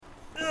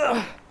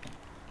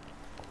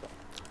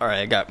All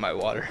right, I got my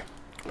water.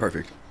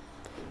 Perfect.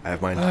 I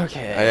have mine.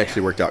 Okay. I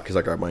actually worked out because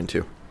I got mine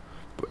too.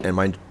 And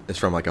mine is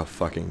from like a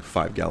fucking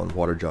 5-gallon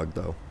water jug,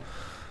 though.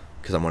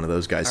 Because I'm one of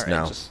those guys All right,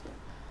 now. just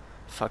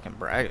fucking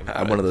brag about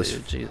I'm one of those.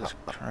 dude. Jesus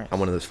Christ. I'm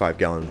one of those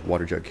 5-gallon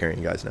water jug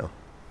carrying guys now.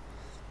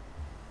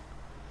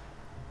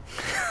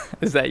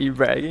 Is that you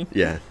bragging?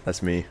 Yeah,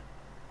 that's me.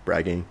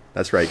 Bragging.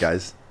 That's right,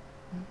 guys.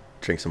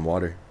 Drink some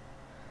water.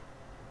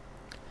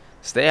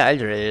 Stay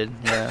hydrated.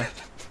 Yeah.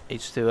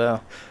 H2O.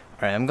 All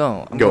right, I'm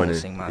going Going to in,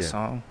 sing my yeah.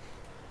 song.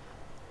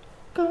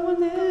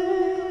 Going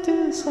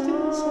into the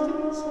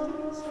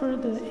song for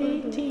the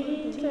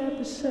 18th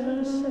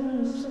episode.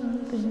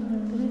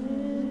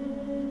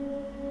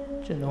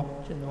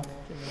 Janelle.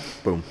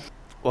 Boom.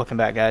 Welcome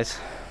back, guys.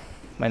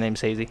 My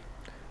name's Hazy.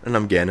 And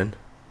I'm Gannon.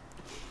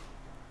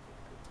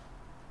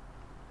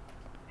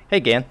 Hey,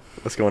 Gan.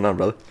 What's going on,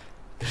 brother?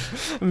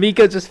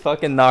 Miko just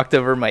fucking knocked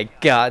over my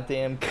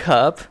goddamn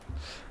cup.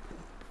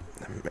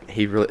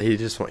 He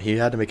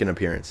had to make an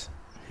appearance.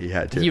 He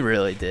had to. He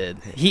really did.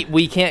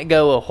 We can't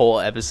go a whole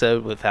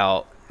episode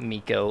without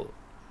Miko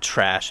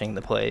trashing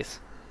the place.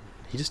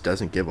 He just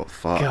doesn't give a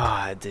fuck.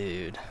 God,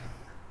 dude.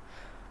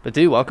 But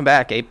dude, welcome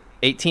back.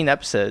 18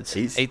 episodes.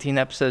 18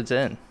 episodes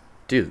in.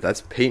 Dude,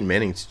 that's Peyton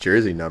Manning's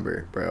jersey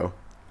number, bro.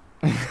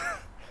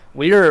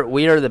 We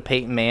are the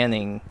Peyton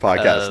Manning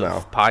Podcast of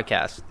now.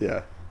 Podcast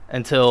Yeah.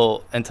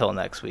 until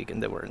next week,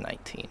 and then we're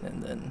 19.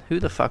 And then who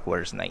the fuck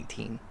wears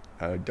 19?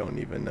 I don't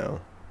even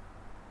know.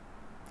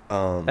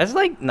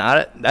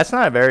 That's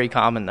not a very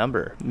common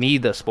number. Me,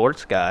 the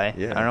sports guy.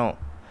 Yeah. I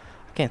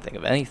can't think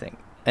of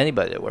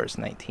anybody that wears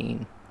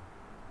 19.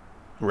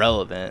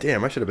 Relevant.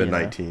 Damn, I should have been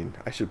 19.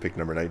 I should have picked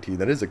number 19.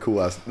 That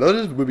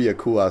would be a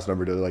cool ass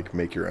number to like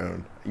make your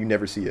own. You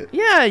never see it.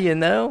 Yeah,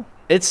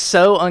 it's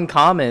so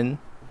uncommon.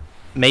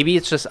 Maybe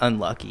it's just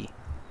unlucky.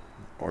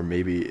 Or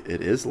maybe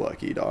it is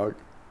lucky, dog.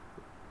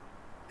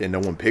 And no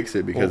one picks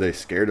it because they're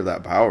scared of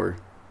that power.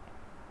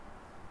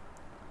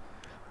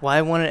 Why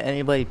wouldn't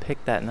anybody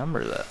pick that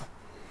number, though?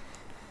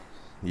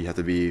 You have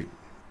to be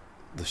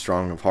the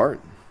strong of heart.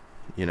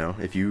 You know,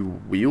 if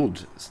you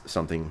wield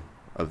something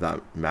of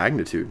that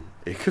magnitude,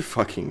 it could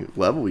fucking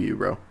level you,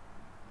 bro.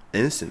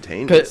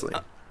 Instantaneously.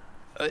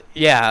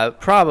 Yeah,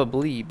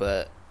 probably,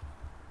 but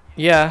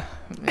yeah,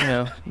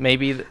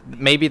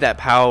 maybe that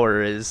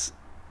power is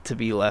to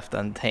be left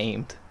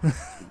untamed.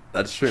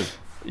 That's true.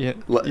 Yeah,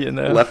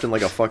 Left in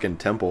like a fucking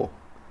temple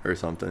or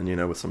something,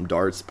 with some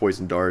darts,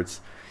 poison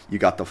darts. You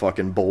got the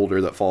fucking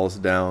boulder that falls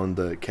down,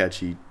 the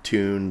catchy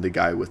tune, the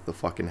guy with the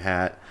fucking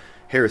hat.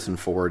 Harrison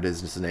Ford is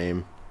his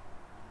name.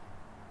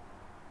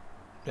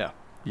 Yeah.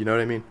 You know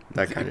what I mean?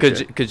 That kind of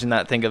shit. Could you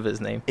not think of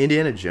his name?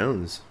 Indiana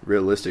Jones,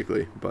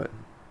 realistically, but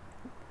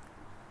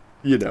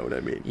you know what I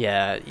mean.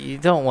 Yeah, you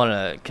don't want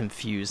to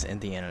confuse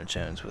Indiana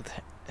Jones with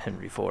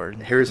Henry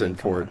Ford. Harrison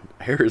Ford.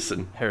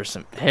 Harrison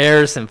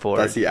Ford.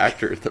 That's the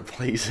actor that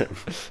plays him.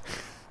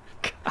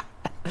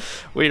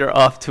 We are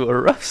off to a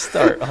rough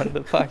start on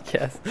the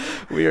podcast.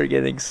 We are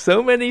getting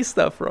so many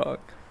stuff wrong.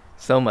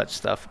 So much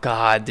stuff.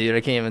 God, dude, I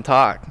can't even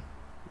talk.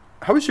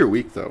 How was your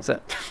week, though?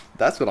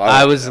 That's what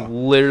I was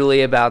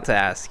literally about to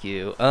ask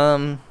you.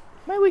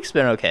 My week's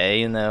been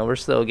okay. We're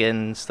still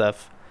getting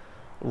stuff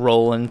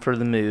rolling for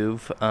the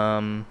move.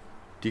 Do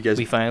you guys?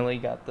 We finally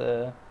got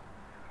the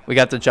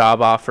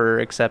job offer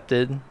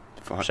accepted.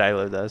 Fuck.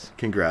 Shiloh does.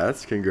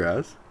 Congrats.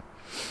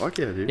 Fuck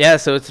yeah, dude. Yeah,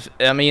 so it's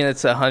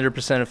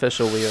 100%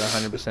 official. We are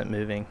 100%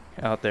 moving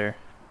out there.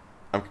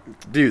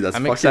 Dude,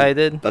 I'm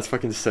excited. That's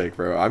fucking sick,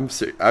 bro. I'm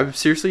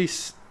seriously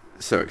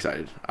so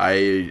excited.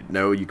 I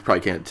know you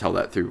probably can't tell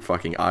that through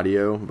fucking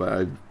audio,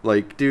 but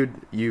dude,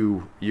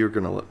 you're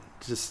gonna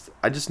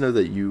I just know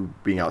that you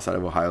being outside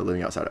of Ohio,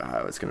 living outside of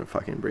Ohio, it's gonna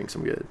fucking bring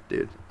some good,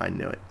 dude. I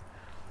know it.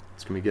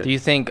 It's gonna be good. Do you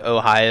think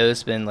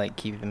Ohio's been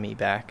keeping me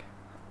back?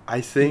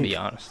 I think. To be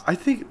honest. I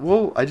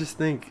just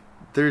think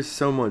there's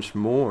so much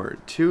more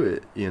to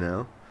it.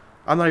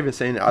 I'm not even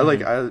saying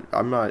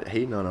I'm not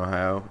hating on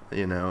Ohio.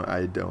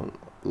 I don't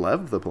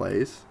love the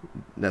place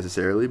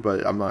necessarily,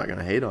 but I'm not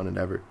gonna hate on it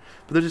ever.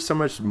 But there's just so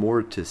much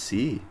more to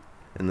see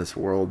in this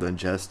world than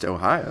just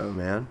Ohio,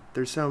 man.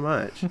 There's so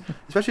much,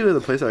 especially with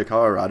a place like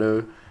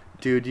Colorado,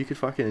 dude. You could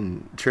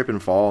fucking trip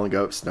and fall and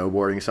go up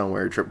snowboarding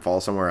somewhere, trip,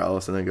 fall somewhere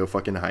else, and then go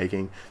fucking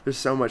hiking. There's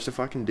so much to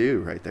fucking do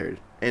right there,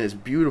 and it's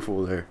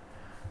beautiful there.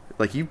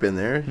 You've been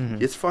there. Mm-hmm.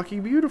 It's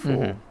fucking beautiful.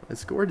 Mm-hmm.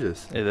 It's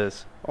gorgeous. It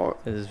is. Oh.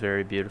 It is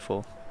very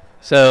beautiful.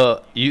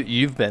 So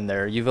you've been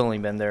there. You've only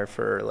been there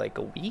for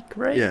a week,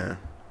 right? Yeah.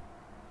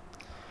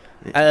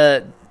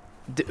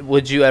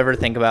 Would you ever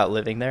think about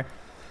living there?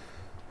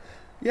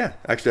 Yeah,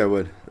 actually I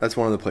would. That's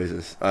one of the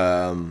places.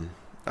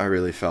 I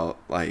really felt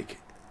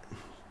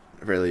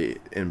really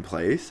in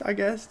place, I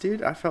guess,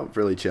 dude. I felt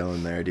really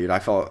chilling there, dude. I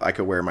felt I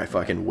could wear my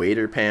fucking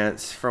waiter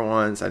pants for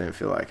once. I didn't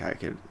feel like I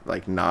could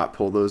not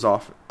pull those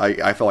off.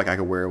 I felt like I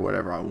could wear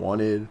whatever I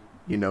wanted,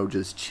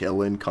 just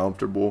chilling,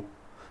 comfortable.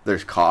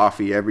 There's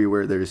coffee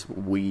everywhere. There's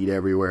weed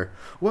everywhere.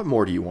 What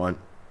more do you want,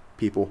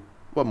 people?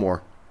 What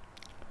more?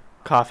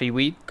 Coffee,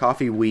 weed,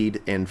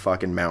 and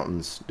fucking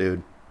mountains,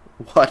 dude.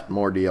 What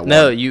more do you want?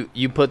 No,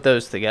 you put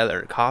those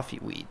together. Coffee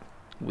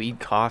weed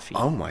coffee.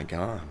 Oh my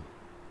god.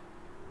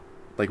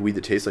 Like weed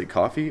that tastes like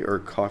coffee, or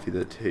coffee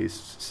that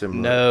tastes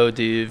similar? No,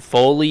 dude,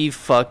 fully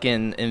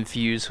fucking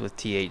infused with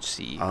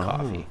THC Oh.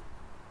 coffee.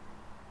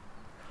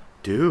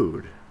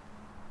 Dude,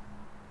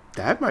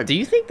 that might. Do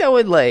you think that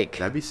would like?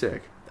 That'd be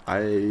sick.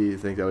 I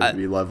think that would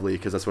be lovely,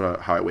 because that's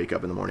how I wake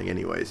up in the morning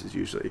anyways, is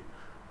usually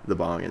the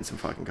bong and some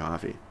fucking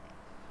coffee.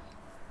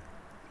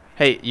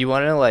 Hey, you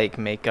want to like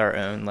make our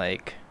own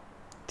like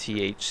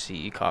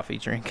THC coffee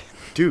drink?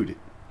 Dude,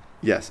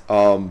 yes.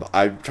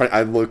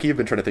 I low-key have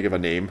been trying to think of a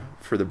name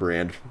for the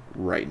brand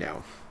right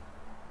now,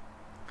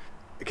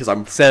 because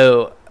I'm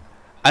So,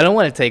 I don't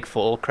want to take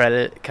full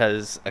credit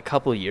because a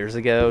couple years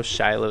ago,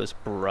 Shiloh's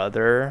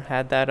brother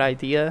had that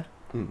idea.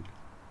 Hmm.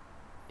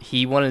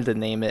 He wanted to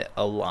name it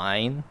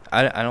Align.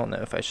 I don't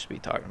know if I should be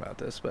talking about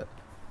this, but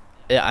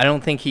I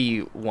don't think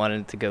he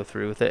wanted to go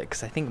through with it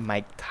because I think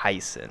Mike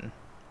Tyson,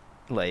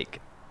 like,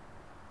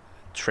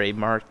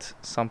 trademarked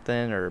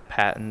something or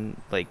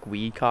patent, like,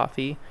 weed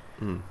coffee,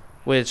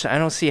 which I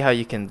don't see how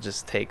you can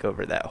just take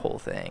over that whole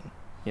thing.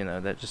 You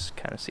know, that just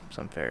kind of seems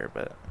unfair,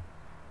 but...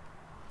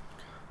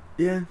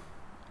 Yeah,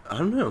 I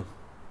don't know.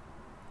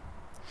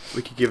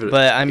 We could give it.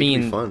 But, I it could be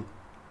mean, fun.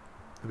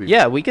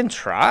 Yeah, we can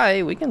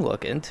try. We can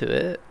look into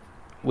it.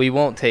 We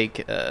won't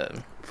take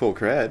Full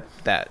cred.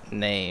 that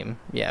name.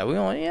 Yeah, we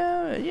won't.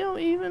 Yeah, you know,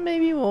 even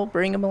maybe we'll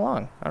bring him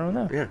along. I don't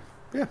know.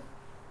 Yeah.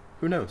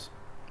 Who knows?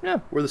 Yeah.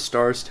 Where the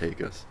stars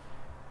take us.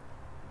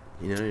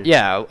 You know.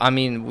 Yeah, I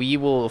mean, we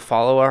will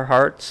follow our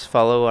hearts,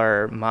 follow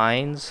our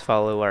minds,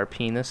 follow our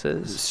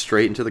penises,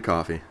 Straight into the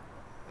coffee.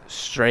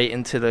 straight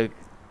into the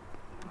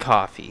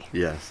coffee.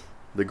 Yes.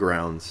 The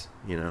grounds.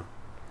 You know.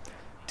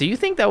 Do you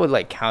think that would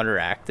like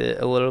counteract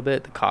it a little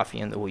bit, the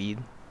coffee and the weed?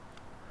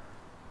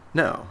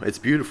 No, it's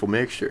a beautiful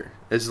mixture.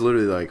 It's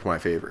literally like my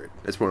favorite.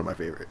 It's one of my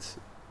favorites,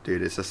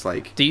 dude. It's just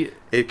like Do you?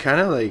 it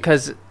kind of like,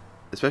 Because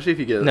especially if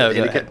you get No,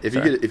 go indica, ahead. if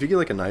Sorry. you get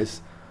like a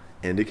nice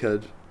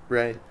indica,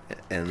 right?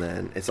 And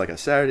then it's like a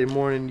Saturday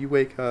morning, you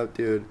wake up,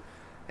 dude,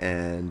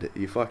 and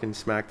you fucking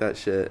smack that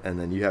shit, and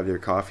then you have your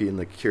coffee in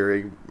the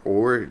Keurig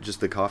or just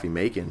the coffee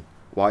making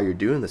while you're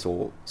doing this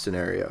whole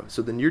scenario.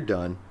 So then you're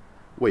done.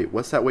 Wait,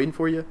 what's that waiting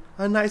for you?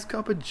 A nice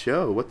cup of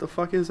Joe. What the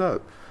fuck is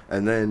up?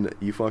 And then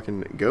you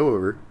fucking go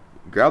over,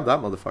 grab that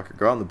motherfucker,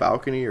 go out on the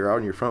balcony or out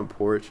on your front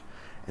porch,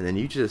 and then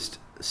you just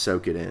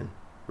soak it in,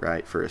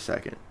 right, for a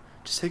second.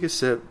 Just take a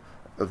sip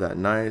of that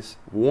nice,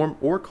 warm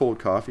or cold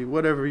coffee,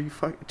 whatever you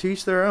to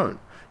each their own,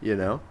 you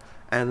know?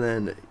 And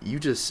then you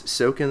just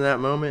soak in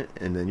that moment,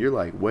 and then you're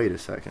like, wait a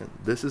second,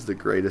 this is the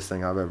greatest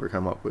thing I've ever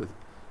come up with.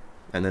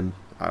 And then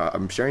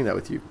I'm sharing that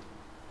with you.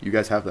 You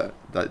guys have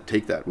that.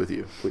 Take that with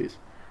you, please.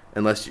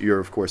 Unless you're,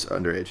 of course,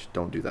 underage.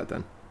 Don't do that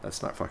then.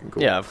 That's not fucking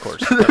cool. yeah, of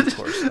course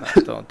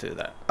not. Don't do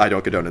that. I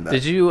don't condone in that.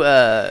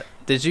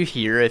 Did you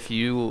hear if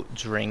you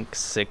drink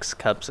 6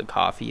 cups of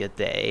coffee a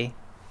day,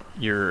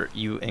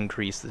 you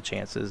increase the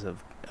chances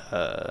of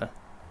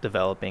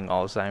developing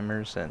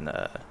Alzheimer's and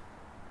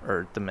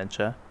or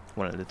dementia,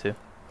 one of the two?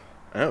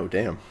 Oh,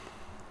 damn.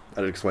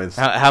 That explains.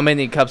 How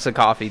many cups of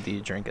coffee do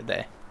you drink a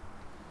day?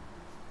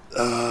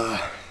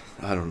 I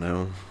don't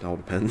know. It all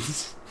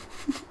depends.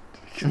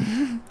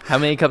 How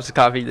many cups of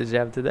coffee did you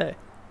have today?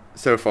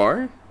 So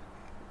far?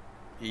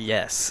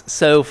 Yes.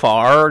 So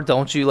far,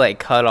 don't you like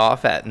cut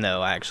off at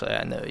no, actually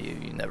I know you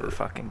never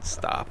fucking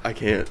stop. I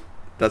can't.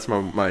 That's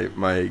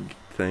my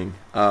thing.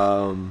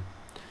 I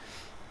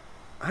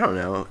don't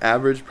know.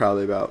 Average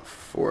probably about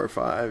 4 or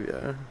 5,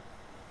 yeah.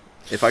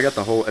 If I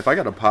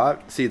got a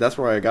pot, see, that's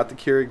where I got the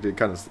Keurig to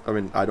kind of, I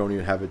mean, I don't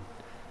even have it.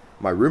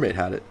 My roommate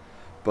had it,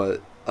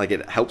 but like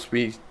it helps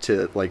me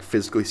to like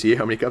physically see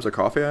how many cups of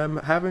coffee I'm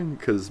having,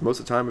 because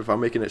most of the time if I'm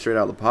making it straight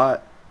out of the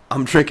pot,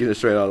 I'm drinking it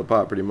straight out of the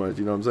pot pretty much,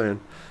 you know what I'm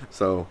saying?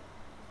 So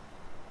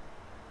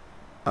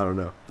I don't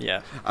know.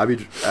 Yeah. I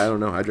don't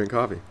know. I drink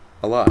coffee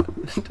a lot.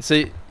 So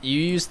you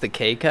use the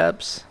K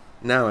cups?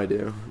 Now I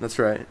do. That's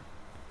right.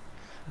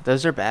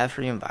 Those are bad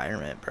for the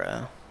environment,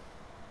 bro.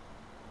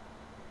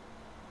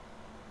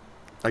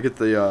 I get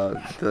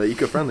the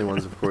eco-friendly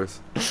ones, of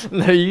course.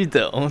 No, you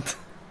don't.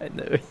 I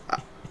know.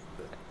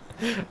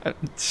 I'm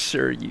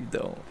sure you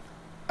don't.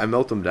 I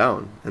melt them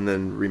down and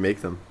then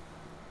remake them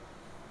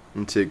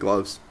into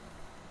gloves.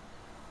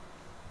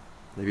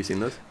 Have you seen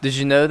those? Did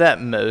you know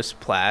that most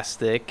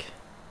plastic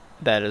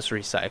that is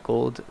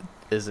recycled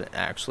isn't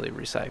actually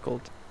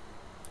recycled?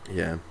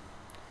 Yeah.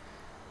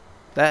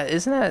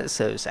 Isn't that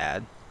so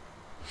sad?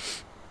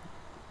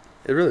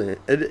 It really,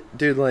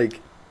 dude. Like,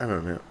 I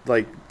don't know.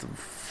 Like,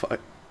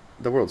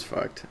 the world's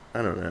fucked.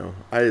 I don't know.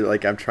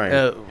 I'm trying.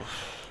 Oh,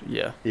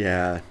 yeah.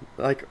 Yeah.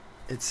 Like,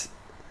 it's.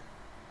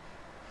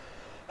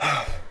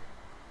 I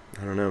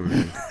don't know,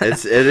 man.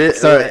 It is.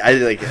 Sorry. I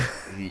like.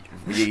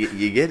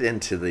 You get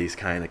into these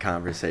kind of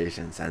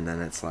conversations, and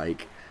then it's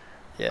like,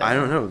 Yeah. I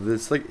don't know.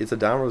 It's like it's a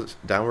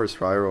downward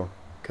spiral,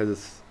 because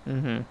it's.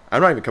 Mm-hmm.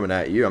 I'm not even coming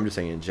at you. I'm just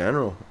saying in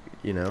general.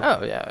 You know.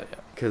 Oh yeah, yeah.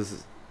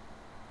 Because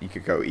you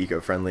could go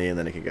eco-friendly, and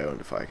then it could go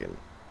into fucking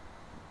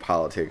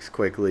politics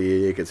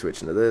quickly. It could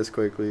switch into this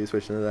quickly,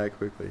 switch into that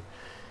quickly.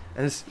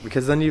 And it's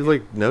because then you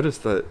like notice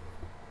that,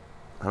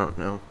 I don't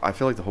know. I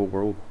feel like the whole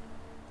world,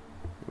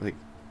 like,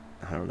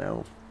 I don't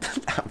know.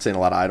 I'm saying a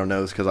lot of I don't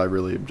knows because I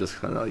really am just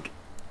kind of like,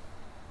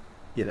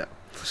 you know.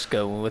 Just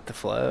going with the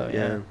flow.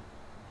 Yeah.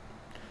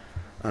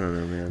 I don't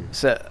know, man.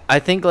 So I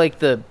think like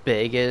the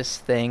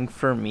biggest thing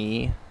for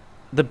me,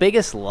 the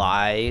biggest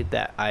lie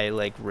that I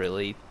like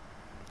really,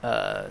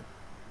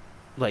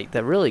 like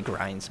that really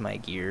grinds my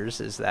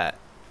gears is that,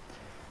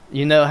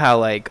 you know how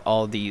like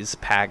all these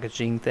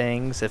packaging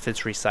things, if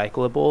it's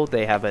recyclable,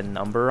 they have a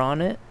number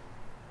on it.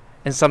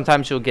 And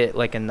sometimes you'll get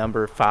like a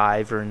number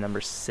 5 or a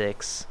number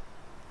 6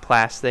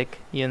 plastic,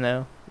 you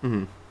know?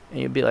 Mm-hmm. And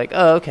you'd be like,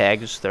 oh, okay, I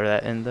can just throw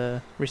that in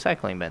the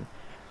recycling bin.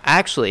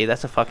 Actually,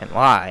 that's a fucking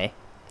lie.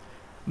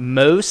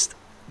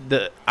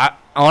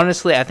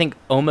 Honestly, I think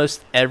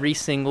almost every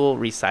single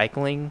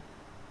recycling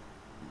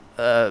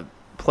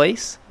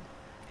place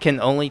can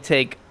only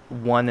take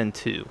 1 and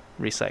 2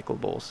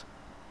 recyclables.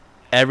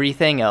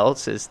 Everything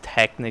else is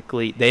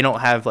technically, they don't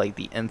have like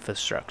the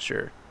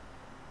infrastructure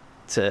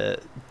to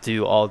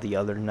do all the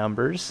other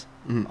numbers,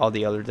 all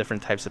the other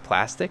different types of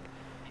plastic.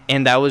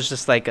 And that was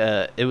just like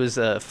it was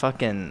a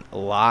fucking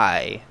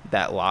lie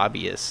that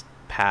lobbyists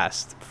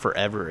passed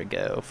forever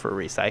ago for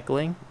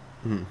recycling.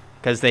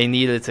 Because they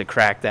needed to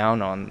crack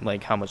down on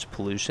like how much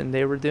pollution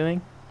they were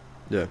doing.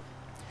 Yeah.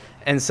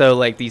 And so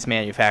like these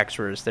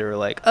manufacturers, they were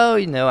like, oh,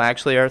 you know,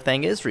 actually our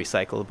thing is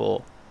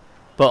recyclable,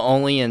 but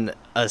only in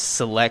a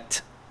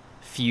select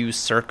few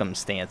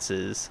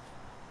circumstances.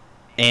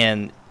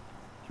 And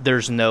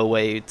there's no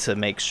way to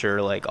make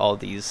sure like all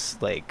these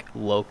like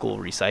local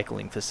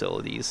recycling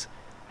facilities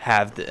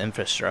have the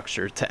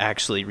infrastructure to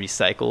actually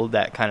recycle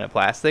that kind of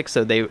plastic.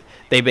 So they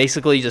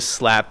basically just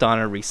slapped on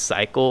a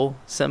recycle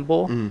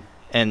symbol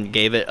and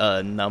gave it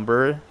a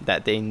number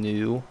that they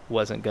knew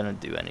wasn't going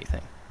to do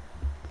anything.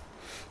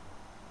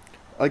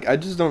 Like, I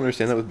just don't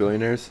understand that with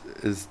billionaires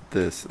is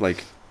this.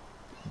 Like,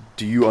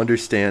 do you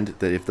understand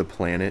that if the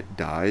planet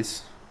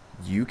dies,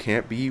 you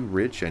can't be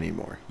rich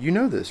anymore? You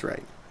know this,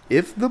 right?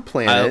 If the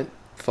planet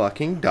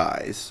fucking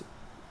dies,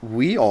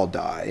 we all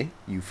die,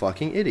 you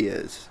fucking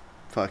idiots.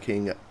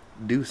 Fucking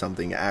do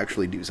something,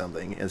 actually do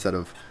something, instead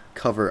of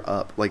cover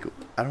up. Like,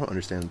 I don't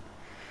understand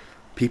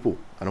people.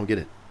 I don't get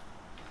it.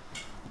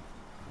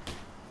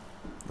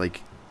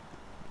 Like,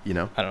 you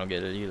know? I don't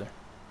get it either.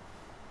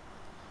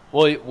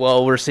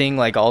 Well, we're seeing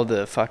like all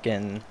the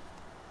fucking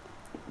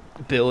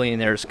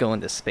billionaires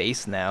going to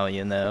space now,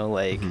 you know?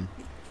 Like,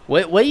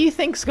 what do you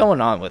think's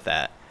going on with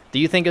that? Do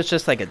you think it's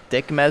just like a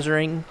dick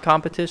measuring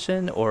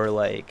competition, or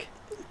like,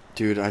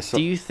 dude,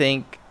 do you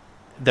think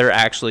they're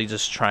actually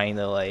just trying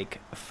to like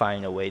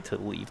find a way to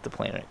leave the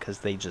planet because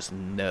they just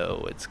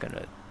know it's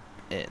gonna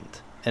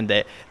end, and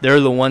they're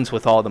the ones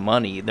with all the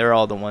money, they're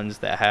all the ones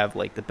that have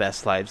like the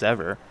best lives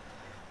ever.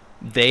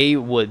 They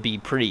would be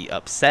pretty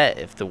upset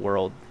if the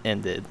world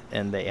ended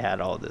and they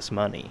had all this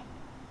money.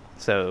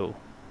 So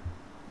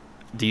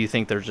do you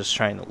think they're just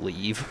trying to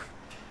leave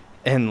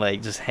and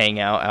like just hang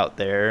out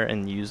there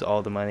and use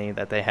all the money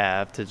that they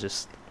have to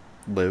just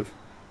live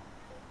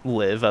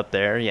up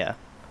there? Yeah.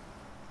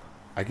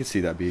 I could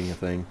see that being a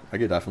thing. I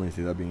could definitely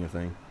see that being a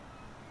thing.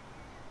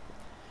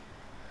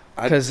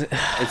 Because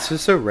it's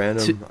just so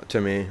random to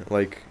me,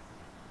 like,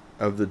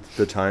 of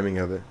the timing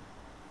of it.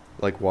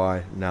 Like,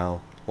 why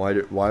now?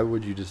 Why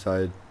would you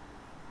decide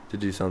to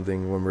do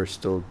something when we're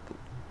still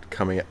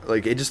coming?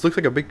 Like, it just looks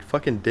like a big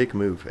fucking dick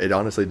move. It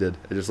honestly did.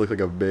 It just looked like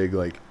a big,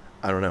 like,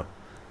 I don't know.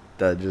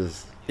 That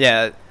just,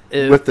 yeah.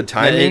 With the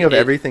timing of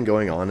everything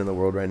going on in the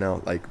world right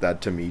now, like,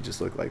 that to me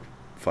just looked like,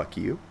 fuck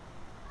you.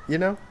 You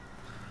know?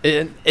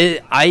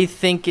 I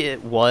think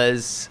it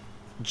was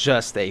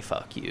just a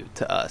fuck you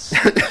to us.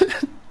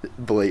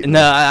 Blatant.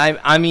 No,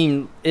 I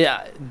mean,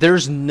 yeah,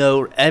 there's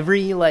no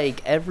every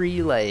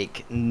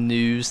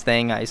news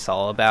thing I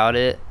saw about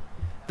it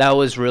that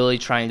was really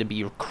trying to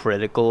be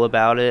critical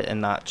about it and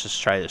not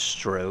just try to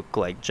stroke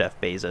like Jeff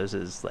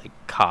Bezos's like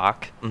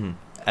cock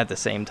at the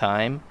same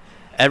time.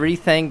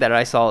 Everything that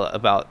I saw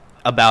about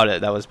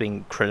it that was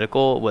being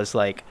critical was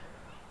like,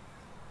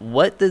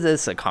 what did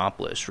this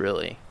accomplish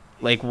really?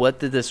 Like, what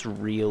did this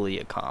really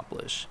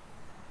accomplish?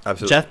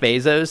 Absolutely. Jeff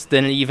Bezos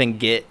didn't even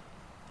get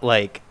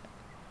like.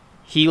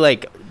 He,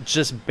 like,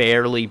 just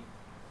barely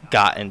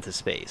got into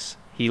space.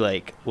 He,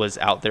 like, was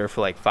out there for,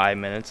 like, 5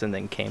 minutes and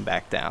then came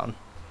back down.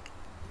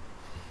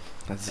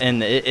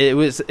 And it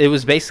was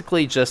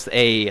basically just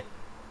it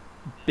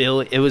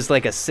was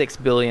like a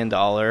 $6 billion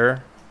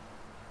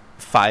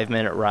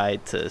 5-minute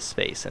ride to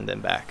space and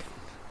then back.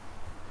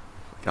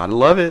 Gotta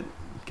love it.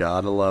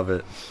 Gotta love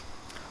it.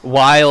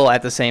 While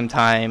at the same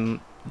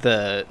time,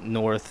 the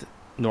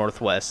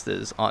northwest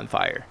is on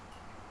fire.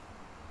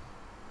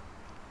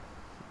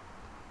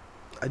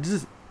 I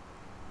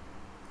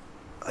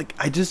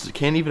just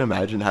can't even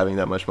imagine having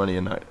that much money,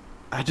 and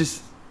I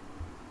just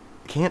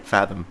can't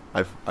fathom.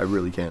 I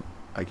really can't.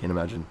 I can't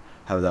imagine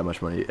having that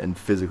much money and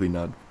physically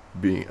not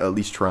being, at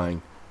least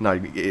trying,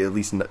 not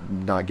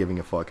giving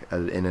a fuck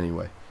in any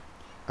way.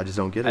 I just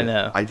don't get it. I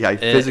know. I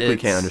physically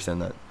can't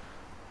understand that.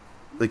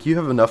 Like, you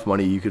have enough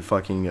money, you could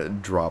fucking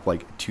drop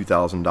like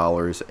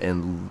 $2,000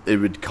 and it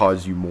would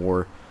cause you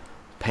more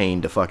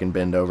pain to fucking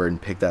bend over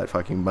and pick that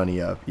fucking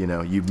money up. You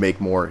know, you make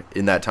more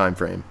in that time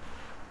frame.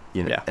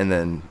 You know, Yeah. and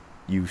then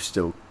you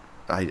still,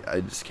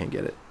 I just can't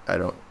get it. I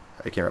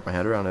can't wrap my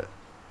head around it.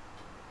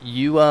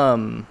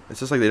 It's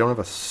just like they don't have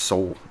a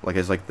soul. Like,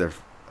 it's like they're,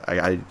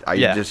 I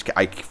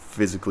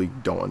physically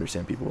don't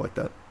understand people like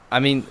that. I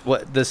mean,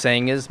 what the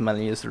saying is,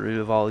 money is the root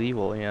of all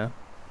evil, you know?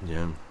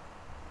 Yeah,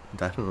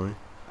 definitely.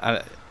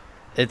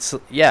 It's,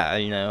 yeah,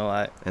 you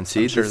know, and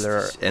see,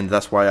 sure and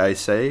that's why I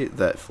say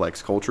that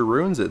flex culture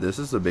ruins it. This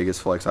is the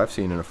biggest flex I've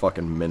seen in a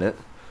fucking minute.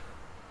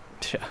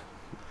 Yeah.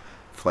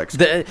 Flex.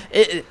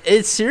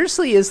 It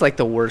seriously is like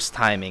the worst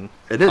timing.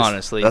 It is.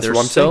 Honestly, That's there's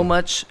what I'm so saying.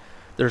 much.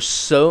 There's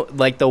so,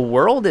 like, the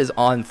world is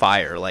on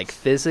fire, like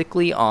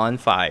physically on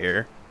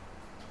fire.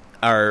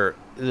 Are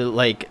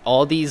like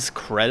all these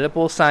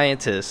credible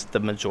scientists,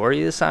 the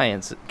majority of the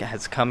science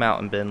has come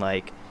out and been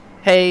like,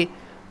 hey,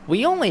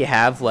 we only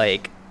have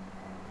like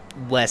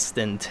less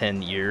than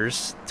 10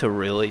 years to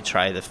really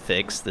try to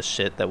fix the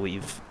shit that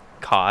we've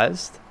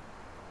caused.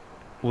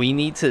 We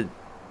need to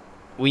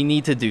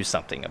do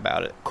something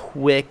about it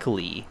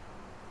quickly,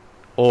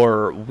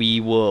 or we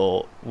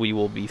will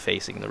be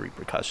facing the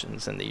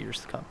repercussions in the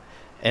years to come,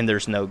 and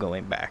there's no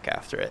going back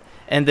after it.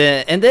 And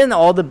then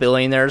all the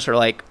billionaires are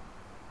like,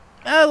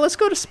 let's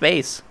go to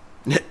space.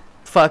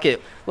 Fuck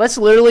it. Let's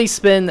literally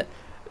spend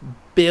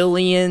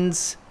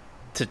billions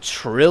to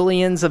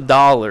trillions of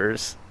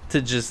dollars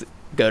to just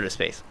go to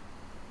space.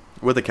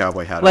 With a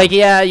cowboy hat on. Like,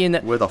 yeah, you know.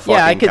 With a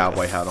fucking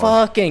cowboy hat on.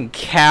 Fucking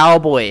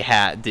cowboy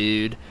hat,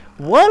 dude.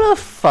 What a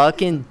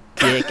fucking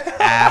dick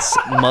ass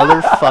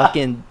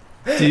motherfucking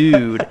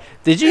dude.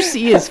 Did you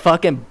see his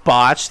fucking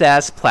botched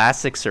ass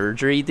plastic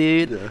surgery,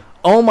 dude? Yeah.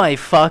 Oh my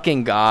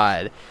fucking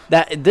god.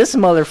 This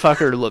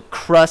motherfucker looked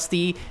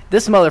crusty.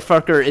 This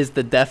motherfucker is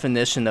the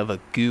definition of a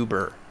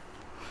goober.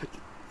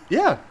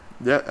 Yeah.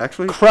 Yeah,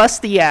 actually.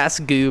 Crusty ass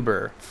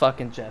goober.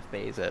 Fucking Jeff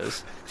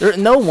Bezos.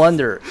 No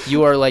wonder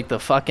you are like the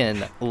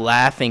fucking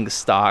laughing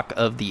stock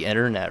of the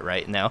internet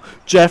right now.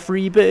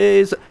 Jeffrey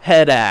Bezos.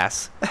 Head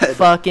ass.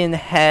 Fucking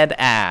head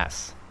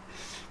ass.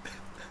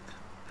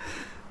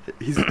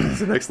 He's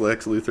the next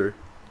Lex Luthor.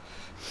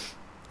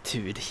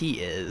 Dude,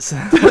 he is.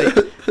 Like,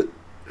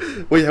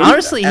 wait,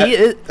 honestly, he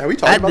is. Have we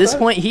talked at about this that?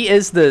 point, he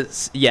is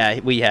the. Yeah,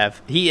 we have.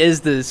 He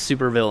is the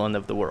supervillain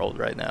of the world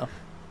right now.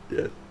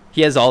 Yeah.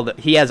 He has all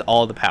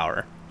the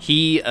power.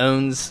 He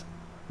owns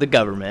the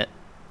government.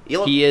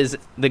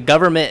 The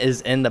government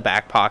is in the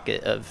back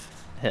pocket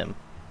of him.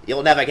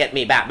 You'll never get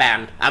me,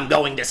 Batman. I'm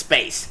going to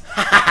space.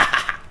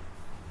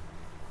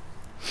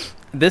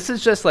 This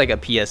is just like a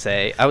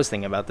PSA. I was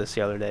thinking about this the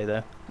other day,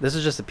 though. This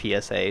is just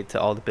a PSA to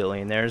all the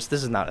billionaires.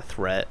 This is not a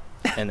threat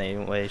in any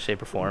way,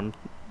 shape, or form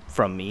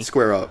from me.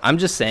 Square up. I'm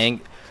just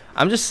saying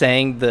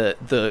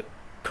the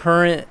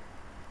current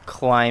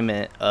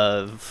climate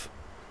of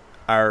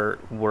our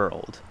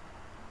world.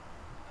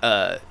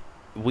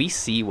 We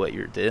see what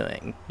you're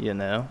doing, you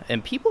know,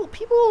 and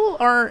people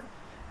aren't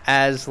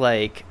as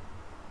like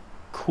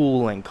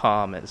cool and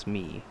calm as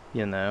me,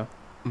 you know.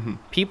 Mm-hmm.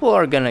 People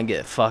are gonna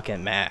get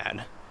fucking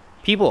mad.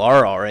 People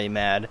are already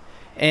mad,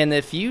 and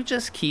if you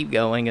just keep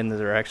going in the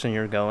direction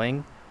you're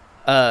going,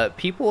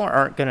 people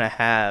aren't gonna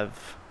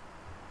have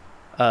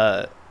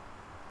the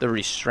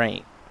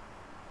restraint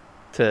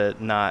to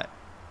not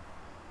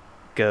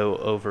go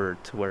over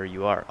to where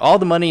you are. All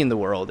the money in the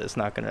world is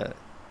not gonna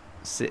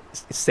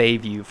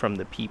save you from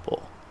the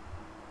people.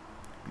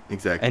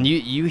 Exactly. And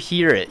you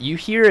hear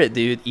it,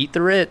 dude. Eat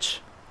the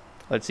rich.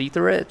 Let's eat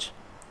the rich.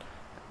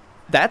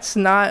 That's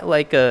not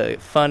like a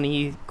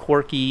funny,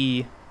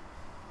 quirky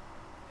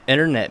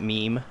internet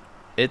meme.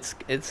 It's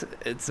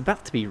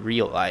about to be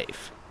real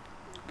life.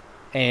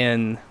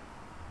 And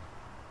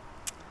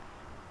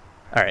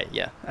all right,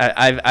 yeah,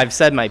 I've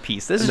said my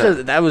piece.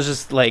 That was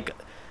just like,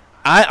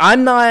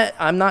 I'm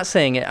not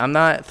saying it. I'm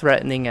not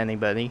threatening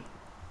anybody.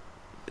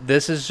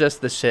 This is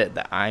just the shit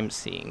that I'm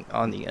seeing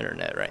on the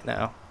internet right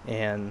now.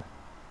 And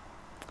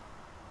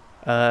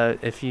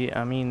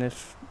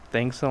if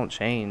things don't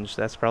change,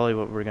 that's probably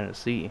what we're gonna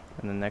see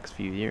in the next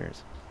few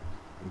years.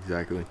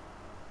 Exactly.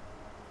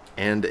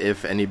 And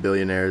if any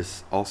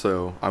billionaires,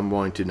 also, I'm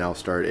going to now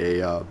start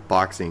a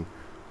boxing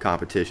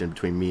competition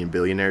between me and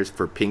billionaires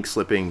for pink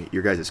slipping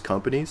your guys'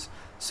 companies.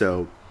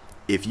 So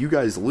if you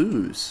guys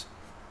lose,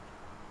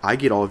 I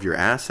get all of your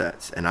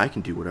assets and I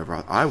can do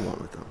whatever I want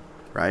with them,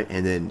 right?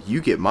 And then you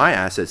get my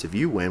assets if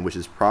you win, which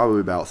is probably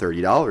about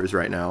 $30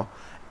 right now,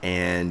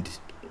 and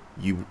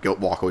you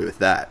walk away with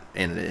that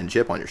and a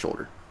chip on your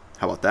shoulder.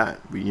 How about that?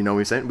 You know what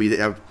I'm saying? We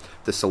have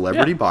the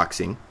celebrity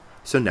boxing.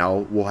 So now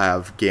we'll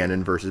have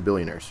Gannon versus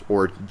billionaires,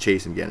 or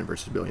Chase and Gannon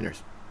versus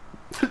billionaires.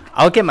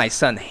 I'll get my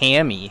son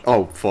Hammy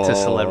fuck. to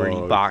celebrity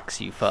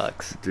box, you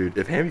fucks. Dude,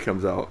 if Hammy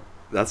comes out,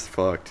 that's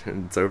fucked,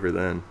 and it's over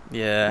then.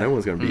 Yeah. No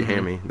one's going to beat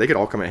Hammy. They could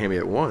all come at Hammy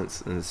at once,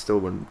 and it still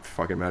wouldn't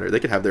fucking matter. They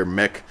could have their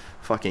mech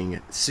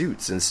fucking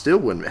suits and still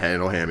wouldn't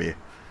handle Hammy.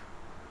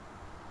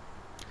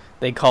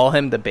 They call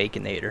him the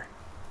Baconator.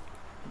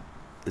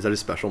 Is that a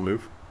special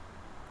move?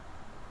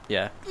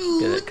 Yeah,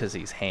 get it? Because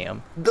he's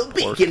ham. The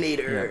Pork.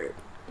 Baconator.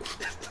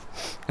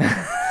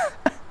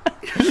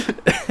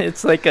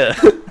 It's like a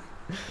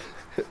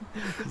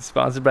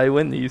sponsored by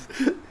Wendy's.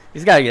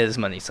 He's got to get his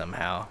money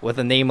somehow. With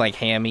a name like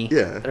Hammy,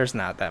 Yeah. there's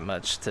not that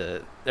much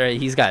to.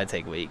 He's got to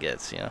take what he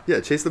gets, you know.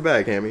 Yeah, chase the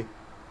bag, Hammy.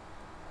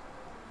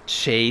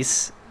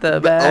 Chase the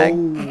bag.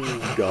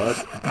 Oh, God.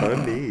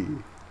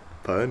 Punny.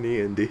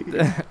 Punny indeed.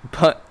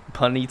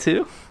 Punny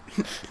too.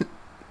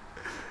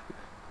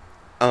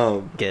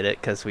 Um. Get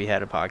it? Because we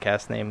had a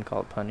podcast name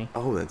called Punny.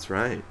 Oh, that's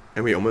right.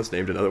 And we almost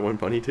named another one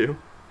Punny too.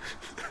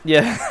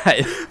 Yeah.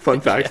 Fun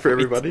fact for Yeah,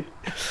 we everybody.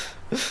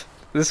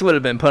 This would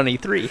have been Punny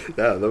 3.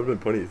 Yeah, that would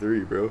have been Punny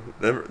 3, bro.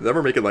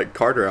 Never making like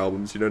Carter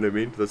albums, you know what I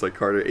mean? That's like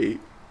Carter 8.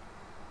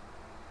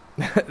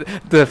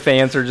 The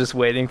fans are just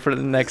waiting for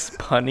the next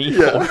Punny.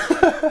 Yeah.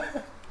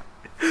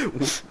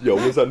 Yo,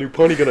 when's that new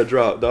Punny gonna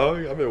drop,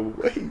 dog? I've been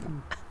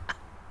waiting.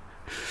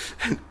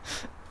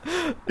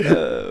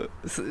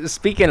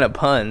 Speaking of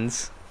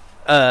puns,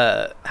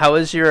 how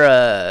was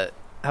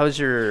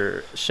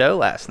your show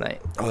last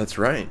night? Oh, that's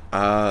right.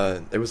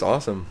 It was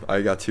awesome.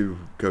 I got to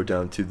go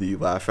down to the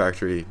Laugh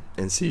Factory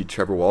and see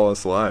Trevor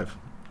Wallace live.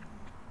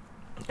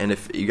 And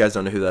if you guys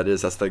don't know who that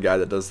is, that's the guy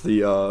that does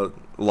the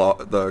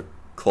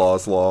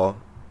Claus Law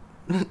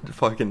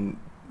fucking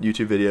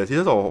YouTube videos. He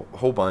does a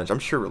whole bunch. I'm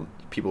sure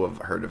people have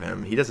heard of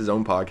him. He does his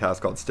own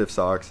podcast called Stiff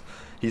Socks.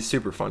 He's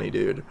super funny,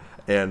 dude.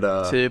 And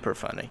Super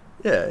funny.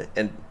 yeah,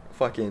 and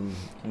fucking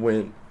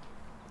when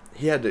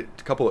he had a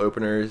couple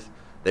openers,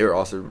 they were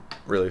also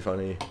really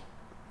funny.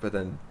 But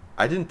then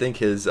I didn't think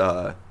his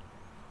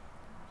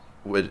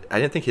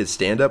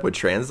stand up would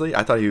translate.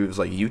 I thought he was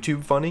like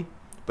YouTube funny.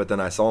 But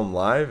then I saw him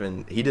live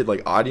and he did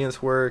like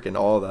audience work and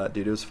all that,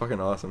 dude. It was fucking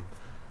awesome.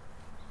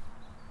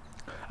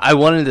 I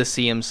wanted to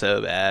see him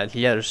so bad.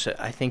 He had a show,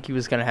 I think he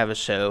was gonna have a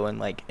show in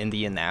like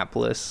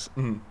Indianapolis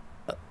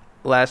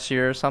last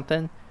year or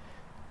something.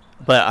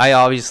 But I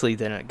obviously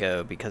didn't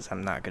go because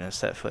I'm not gonna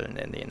set foot in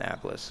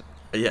Indianapolis.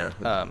 Yeah.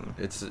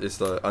 It's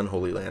the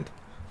unholy land.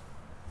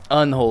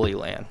 Unholy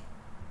land.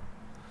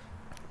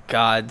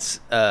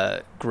 God's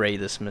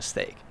greatest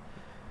mistake.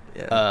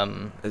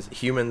 Yeah. As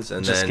humans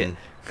and just then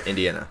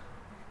Indiana.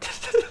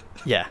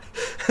 Yeah.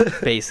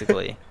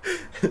 Basically.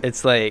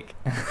 It's like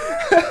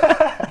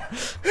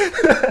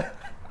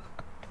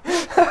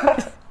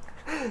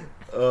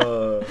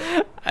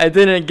I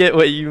didn't get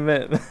what you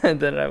meant. And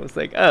then I was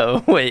like,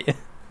 oh, wait.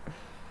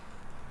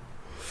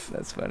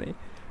 That's funny.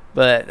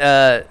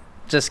 But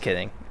just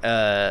kidding.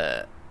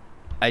 I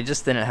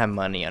just didn't have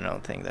money, I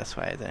don't think. That's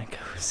why I didn't go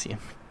see him.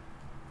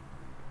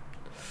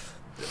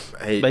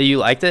 Hey, But you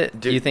liked it? Do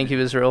dude, you think he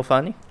was real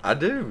funny? I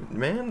do,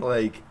 man.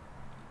 Like,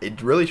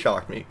 it really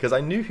shocked me because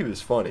I knew he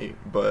was funny,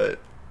 but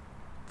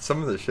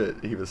some of the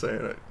shit he was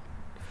saying it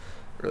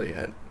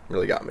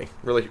really got me.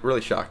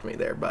 Really shocked me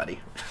there, buddy.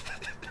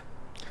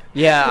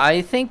 Yeah,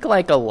 I think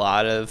like a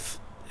lot of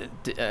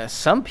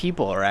some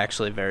people are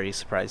actually very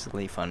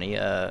surprisingly funny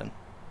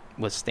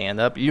with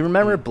stand-up. You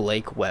remember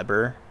Blake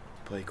Weber?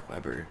 Blake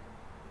Weber.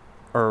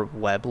 Or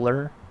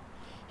Webler?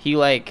 He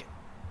like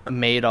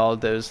made all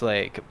those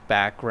like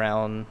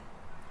background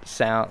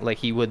sound, like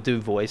he would do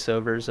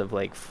voiceovers of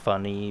like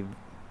funny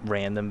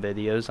random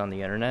videos on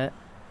the internet,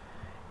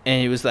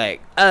 and he was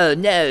like, oh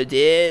no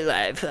dude,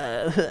 like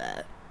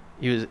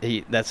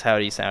he that's how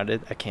he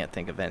sounded. I can't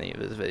think of any of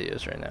his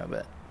videos right now,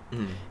 but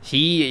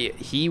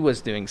he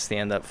was doing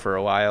stand-up for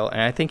a while,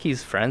 and I think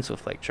he's friends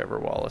with like Trevor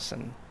Wallace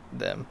and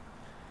them,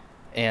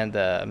 and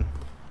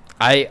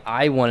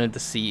I wanted to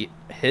see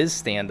his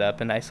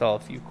stand-up, and I saw a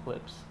few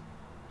clips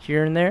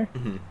here and there,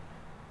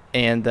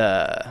 and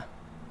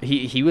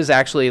he was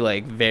actually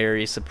like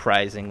very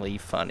surprisingly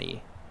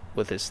funny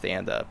with his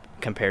stand-up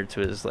compared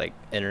to his like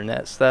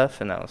internet stuff,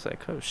 and I was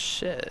like, oh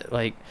shit,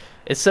 like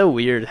it's so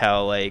weird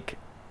how like,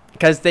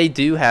 because they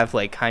do have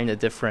like kind of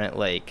different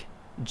like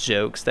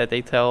jokes that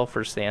they tell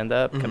for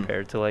stand-up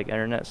compared to like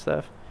internet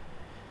stuff,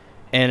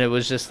 and it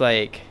was just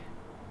like,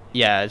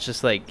 yeah, it's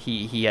just like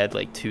he had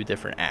like two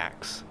different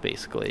acts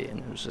basically, and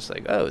it was just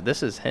like, oh,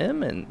 this is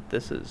him and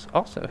this is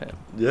also him.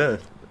 Yeah.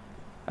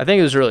 I think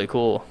it was really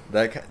cool.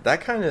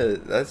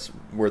 That's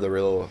where the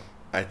real,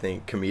 I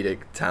think, comedic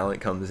talent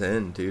comes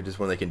in, dude. Just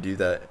when they can do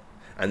that,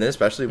 and then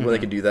especially when they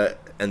can do that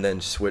and then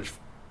switch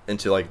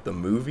into like the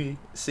movie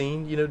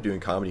scene, you know,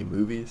 doing comedy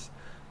movies.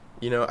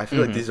 You know, I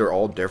feel like these are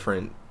all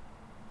different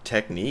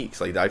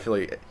techniques. Like I feel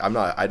like I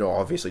don't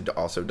obviously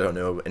also don't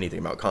know anything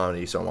about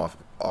comedy, so I'm off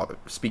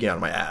speaking out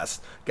of my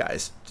ass,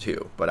 guys,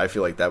 too. But I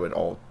feel like that would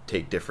all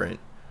take different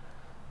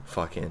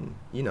fucking,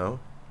 you know.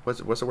 What's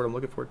the word I'm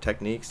looking for?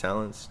 Techniques,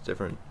 talents,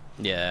 different.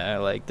 Yeah, I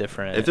like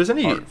different. If there's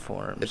any art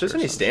forms, if there's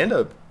any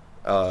stand-up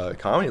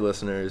comedy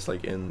listeners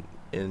like in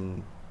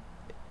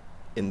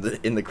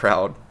the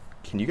crowd,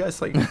 can you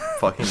guys like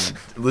fucking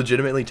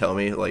legitimately tell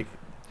me like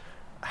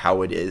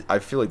how it is? I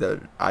feel like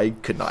that I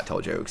could not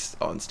tell jokes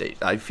on stage.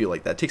 I feel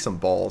like that takes some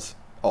balls.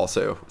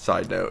 Also,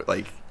 side note,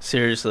 like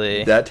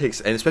Seriously. that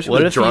takes, and especially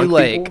What with if you, drunk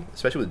like- people,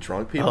 especially with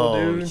drunk people,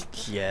 Oh, dude.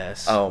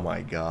 yes. Oh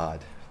my god,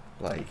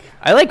 like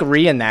I like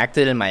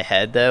reenacted in my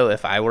head though.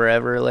 If I were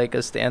ever like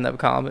a stand-up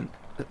comic,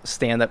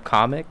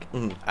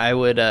 Mhm. I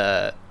would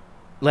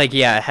like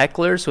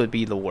hecklers would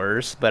be the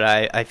worst. But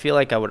I feel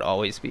like I would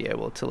always be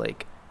able to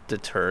like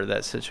deter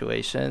that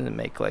situation and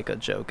make like a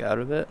joke out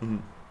of it, mhm.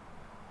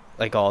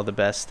 like all the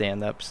best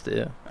stand-ups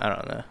do. I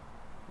don't know.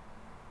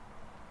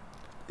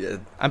 yeah,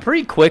 I'm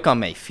pretty quick on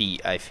my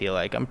feet. I feel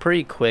like I'm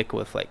pretty quick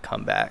with like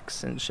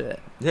comebacks and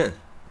shit. yeah.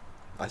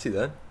 I see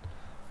that.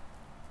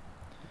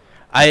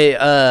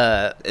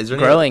 Is there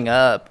Growing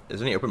up. Is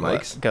there any open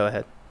What? mics? Go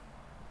ahead.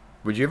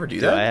 Would you ever do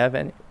Do that? I have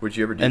any? Would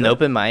you ever do An that?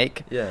 open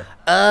mic? Yeah.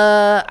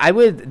 I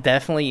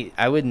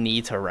would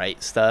need to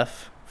write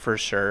stuff for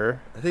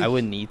sure. I think- I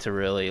would need to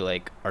really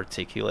like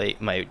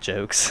articulate my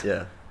jokes.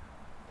 Yeah.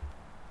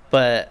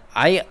 But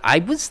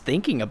I was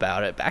thinking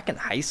about it back in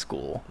high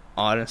school,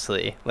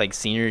 honestly, like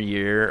senior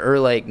year or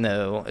like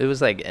no, it was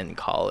like in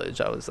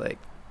college. I was like,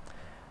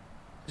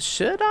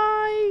 should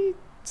I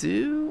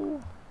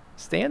do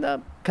stand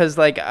up? Cuz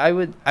like I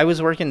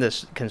was working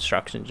this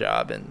construction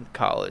job in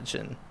college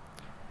and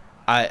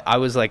I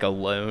was like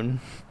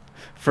alone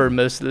for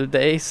most of the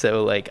day,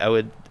 so like I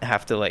would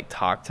have to like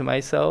talk to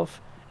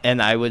myself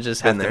and I would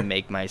just have Been to there.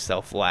 make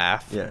myself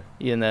laugh, Yeah.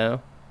 you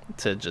know,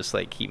 to just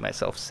like keep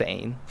myself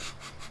sane.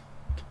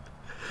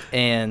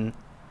 And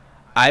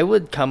I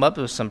would come up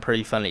with some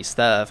pretty funny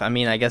stuff. I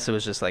mean, I guess it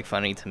was just like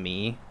funny to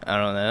me. I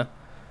don't know.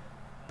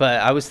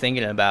 But I was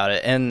thinking about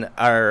it, and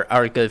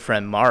our good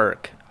friend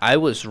Mark, I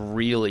was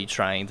really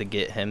trying to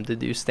get him to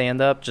do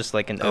stand up, just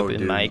like an Oh, open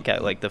dude. mic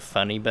at like the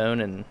Funny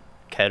Bone in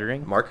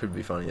Kettering. Mark could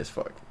be funny as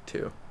fuck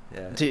too.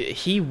 Yeah. Dude,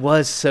 he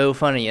was so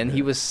funny, and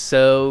he was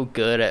so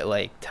good at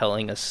like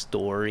telling a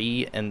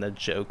story in the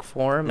joke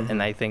form, Mhm.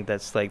 and I think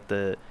that's like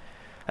the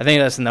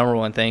number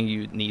one thing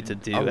you need to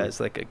do I would- as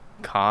like a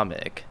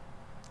comic.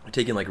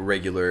 Taking like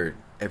regular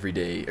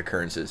everyday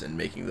occurrences and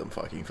making them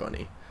fucking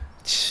funny.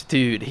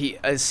 Dude, he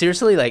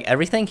seriously, like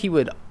everything he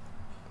would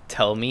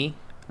tell me,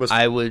 Was-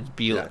 I would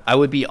be yeah. I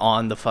would be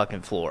on the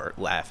fucking floor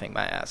laughing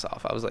my ass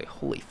off. I was like,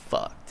 holy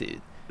fuck,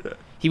 dude. Yeah.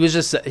 He was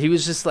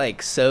just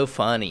like so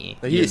funny.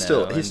 He you is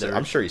still. know, He's. and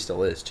I'm sure he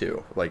still is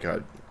too. Like,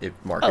 if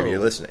Mark, if Oh. you're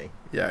listening,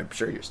 yeah, I'm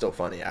sure you're still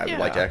funny. I would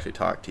like to Yeah. actually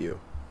talk to you,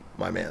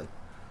 my man.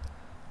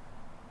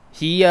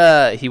 He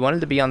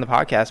wanted to be on the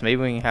podcast.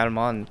 Maybe we can have him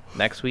on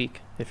next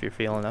week if you're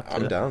feeling up to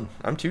I'm it. down.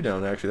 I'm too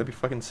down actually. That'd be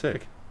fucking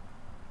sick.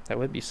 That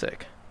would be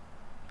sick.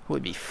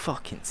 Would be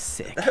fucking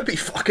sick. That'd be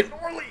fucking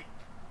gnarly.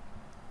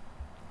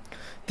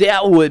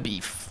 That would be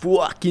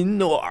fucking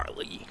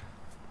gnarly.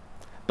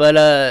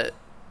 But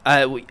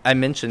I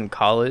mentioned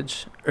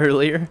college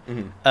earlier.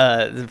 Mhm.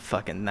 The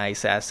fucking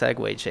nice ass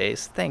segue,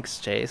 Chase. Thanks,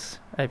 Chase.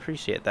 I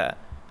appreciate that.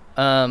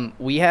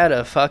 We had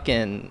a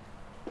fucking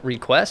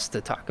request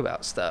to talk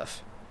about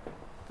stuff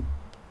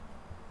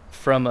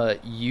from a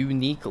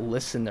unique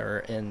listener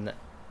in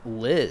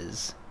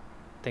Liz.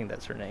 I think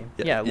that's her name.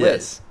 Yeah, Yeah,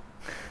 Liz.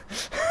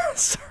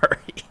 Sorry.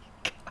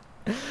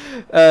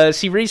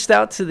 She reached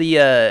out to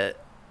the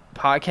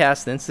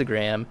podcast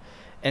Instagram,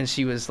 and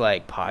she was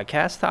like,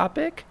 podcast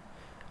topic?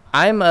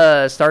 I'm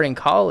starting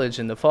college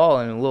in the fall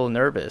and I'm a little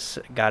nervous.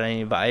 Got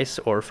any advice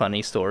or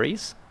funny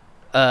stories?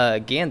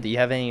 Gan, do you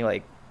have any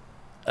like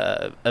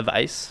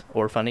advice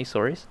or funny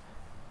stories?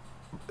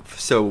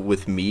 So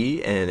with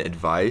me and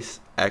advice,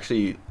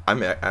 actually,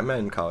 I'm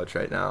in college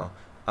right now.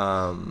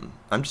 I'm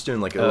just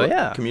doing like a Oh,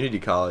 yeah. community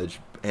college,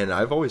 and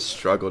I've always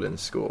struggled in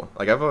school.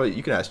 Like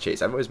you can ask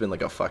Chase. I've always been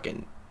like a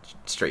fucking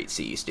straight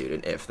C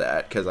student, if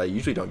that, because I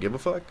usually don't give a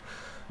fuck.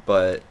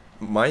 But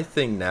my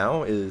thing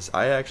now is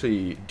I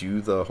actually do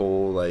the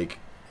whole like.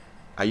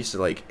 I used to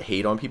like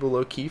hate on people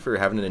low key for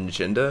having an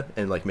agenda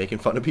and like making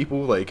fun of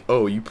people like,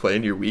 oh, you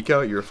planned your week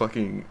out, you're a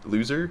fucking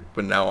loser.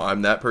 But now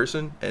I'm that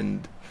person,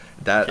 and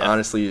that Yeah.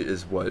 honestly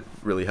is what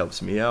really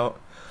helps me out.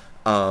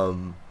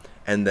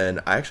 And then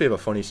I actually have a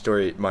funny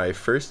story. My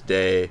first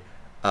day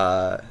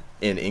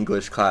in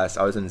English class,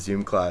 I was in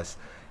Zoom class,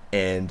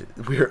 and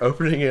we were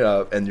opening it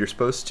up, and you're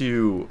supposed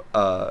to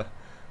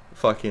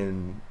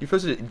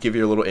give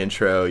your little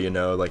intro, you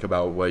know, like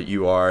about what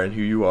you are and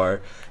who you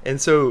are. And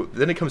so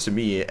then it comes to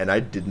me, and I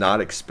did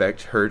not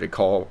expect her to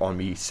call on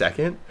me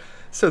second.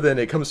 So then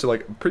it comes to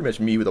like pretty much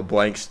me with a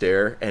blank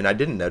stare, and I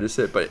didn't notice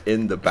it, but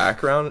in the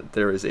background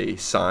there is a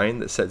sign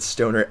that said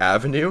Stoner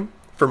Avenue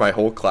for my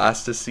whole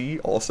class to see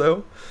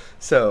also.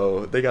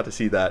 So they got to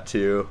see that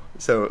too.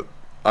 So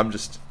I'm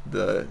just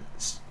the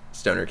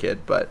stoner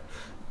kid, but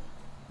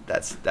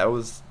that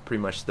was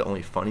pretty much the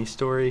only funny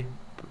story.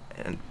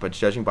 But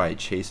judging by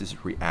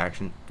Chase's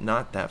reaction,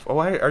 not that. Oh,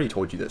 I already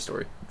told you that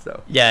story.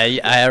 So Yeah,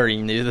 I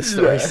already knew the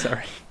story. Yeah.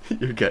 Sorry.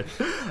 you're good.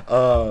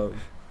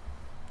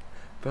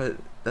 But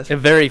that's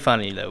Very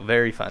funny though.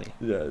 Very funny.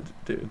 yeah,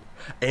 dude.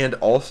 And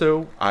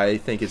also, I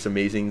think it's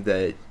amazing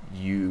that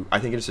I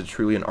think it's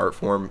truly an art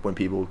form when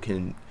people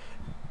can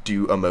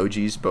do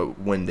emojis, but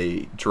when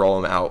they draw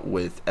them out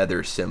with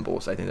other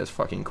symbols, I think that's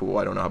fucking cool.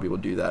 I don't know how people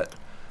do that.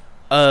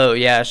 Oh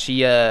yeah,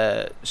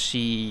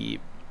 she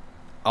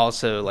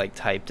also like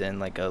typed in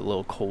like a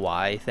little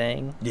kawaii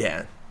thing.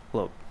 Yeah.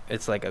 Look,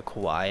 it's like a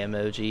kawaii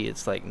emoji.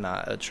 It's like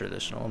not a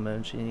traditional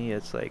emoji.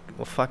 It's like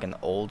fucking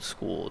old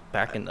school,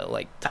 back in the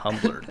like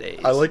Tumblr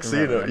days. I like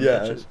seeing Remember it.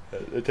 them Yeah,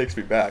 bitches? it takes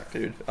me back,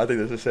 dude. I think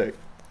this is sick.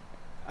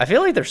 I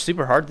feel like they're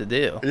super hard to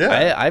do.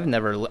 Yeah. I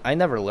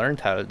never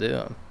learned how to do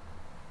them.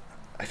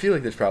 I feel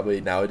like there's probably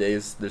an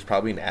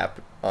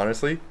app.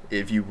 Honestly,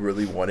 if you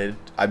really wanted,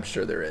 I'm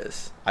sure there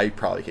is. I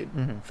probably could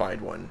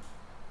find one,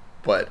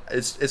 but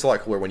it's a lot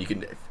cooler when you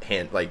can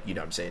like you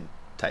know what I'm saying,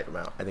 type them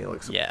out. I think it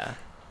looks Yeah.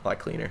 a lot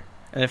cleaner.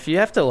 And if you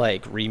have to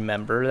like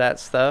remember that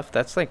stuff,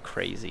 that's like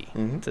crazy.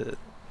 Mhm.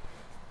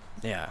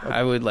 Yeah,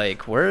 I would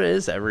like. Where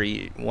is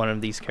every one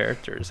of these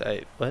characters?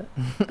 What?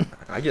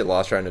 I get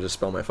lost trying to just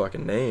spell my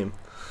fucking name.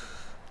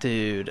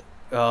 Dude,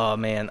 oh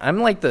man, I'm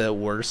like the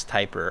worst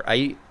typer.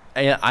 I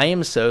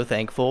am so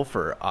thankful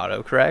for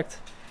autocorrect.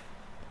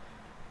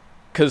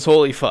 Cause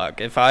holy fuck,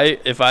 if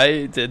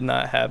I did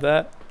not have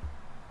that,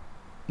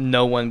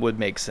 no one would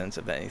make sense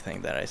of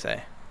anything that I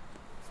say.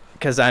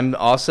 Cause I'm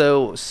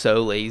also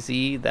so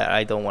lazy that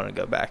I don't want to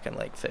go back and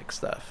like fix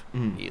stuff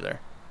either,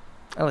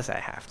 unless I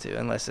have to.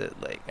 Unless it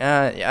like,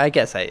 I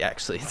guess I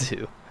actually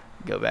do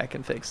go back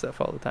and fix stuff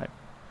all the time.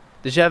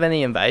 Did you have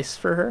any advice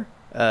for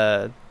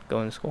her?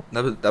 Going to school?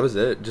 That was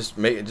it. Just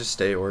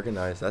stay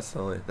organized. That's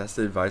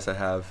the advice I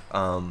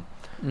have.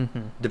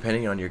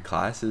 Depending on your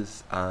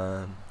classes,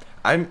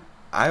 I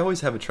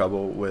always have a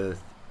trouble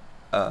with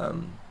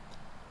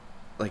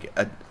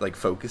like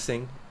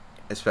focusing,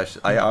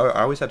 especially I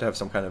always have to have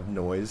some kind of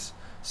noise.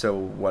 So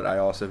what I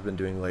also have been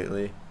doing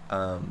lately,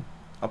 I'll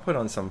put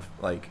on some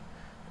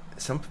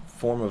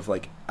form of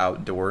like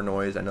outdoor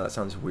noise. I know that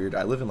sounds weird.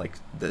 I live in like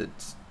the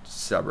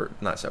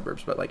not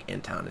suburbs, but like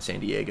in town in San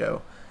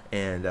Diego,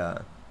 and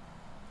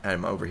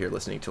I'm over here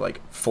listening to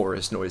like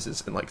forest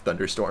noises and like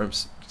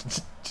thunderstorms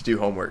to do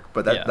homework.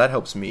 But that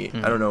helps me.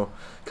 I don't know,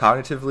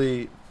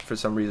 cognitively, for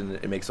some reason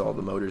it makes all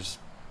the motors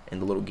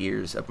and the little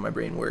gears up in my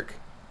brain work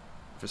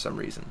for some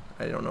reason.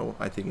 I don't know.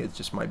 I think it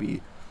just might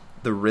be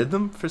the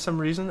rhythm for some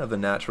reason of the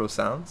natural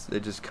sounds.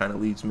 It just kind of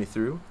leads me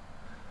through.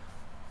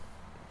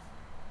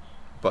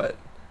 But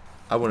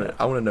I want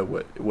to know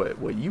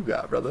what you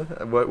got, brother.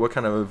 What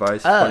kind of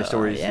advice, funny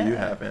stories do you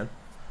have, man?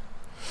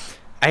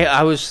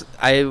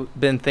 I've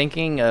been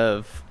thinking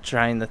of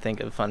trying to think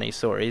of funny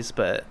stories,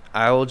 but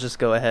I will just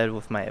go ahead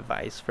with my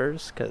advice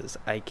first because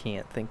I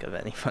can't think of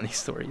any funny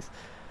stories.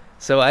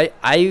 So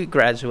I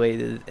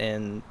graduated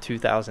in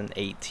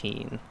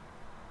 2018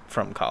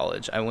 from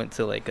college. I went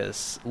to like a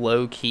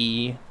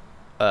low-key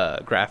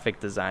graphic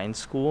design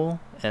school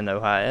in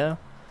Ohio.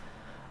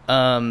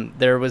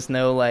 There was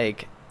no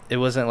like, it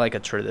wasn't like a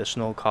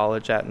traditional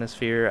college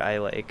atmosphere. I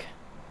like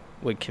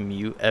would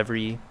commute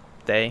every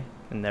day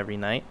and every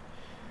night.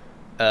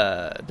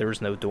 There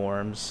was no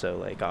dorms, so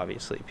like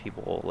obviously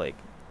people like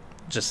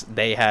just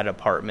they had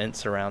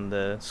apartments around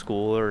the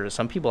school, or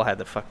some people had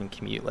to fucking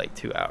commute like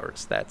 2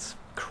 hours. That's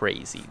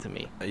crazy to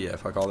me. Yeah,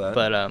 fuck all that.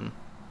 But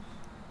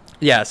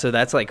yeah, so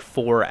that's like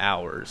 4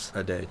 hours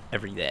a day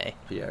every day.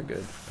 Yeah,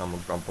 good. I'm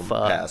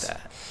Fuck pass.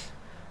 that.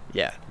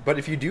 Yeah. But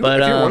if you're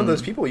But, one of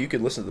those people, you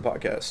could listen to the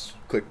podcast.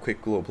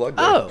 Quick little plug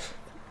there. Oh,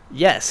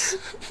 yes.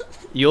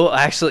 You'll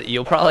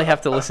probably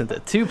have to listen to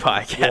 2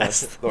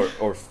 podcasts. Yeah,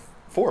 or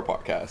 4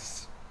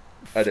 podcasts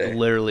a day.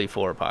 Literally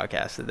 4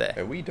 podcasts a day.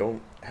 And we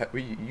don't.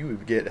 You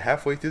would get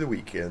halfway through the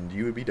week and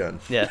you would be done.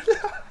 Yeah,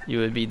 you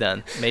would be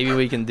done. Maybe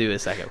we can do a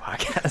second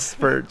podcast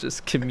for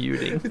just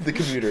commuting. The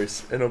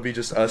commuters, and it'll be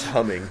just us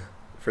humming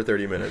for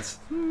 30 minutes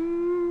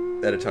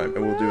at a time,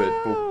 and we'll do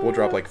it. We'll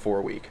drop like 4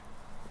 a week.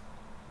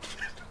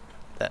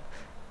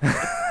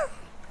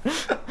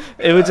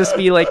 It would just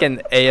be like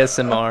an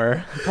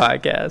ASMR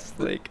podcast.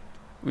 Like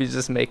we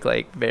just make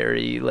like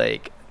very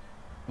like,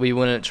 we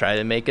wouldn't try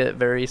to make it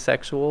very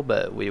sexual,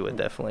 but we would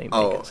definitely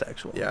make it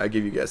sexual. Yeah, I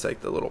give you guys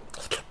like the little,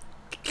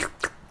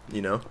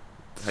 you know,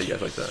 how you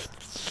guys like that?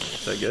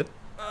 Is that good?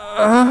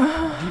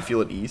 Do you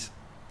feel at ease?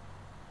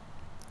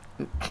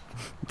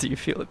 Do you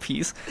feel at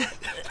peace?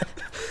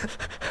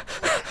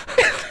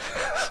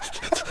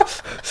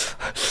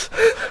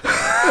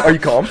 Are you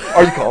calm?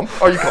 Are you calm?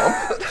 Are you calm?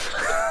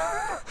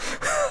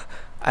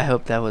 I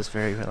hope that was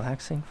very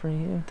relaxing for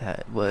you.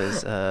 That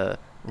was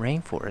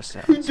rainforest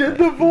sounds. He did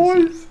the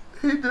voice.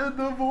 He did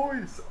the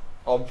voice.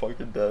 I'm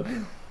fucking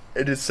dead.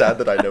 It is sad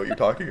that I know what you're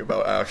talking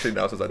about, actually,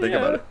 now since I think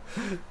about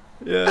it.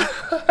 Yeah.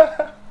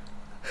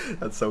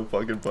 That's so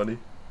fucking funny.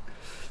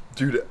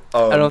 Dude,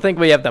 I don't think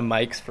we have the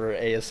mics for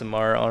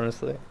ASMR,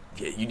 honestly.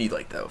 Yeah, you need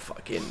like the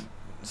fucking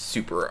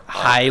super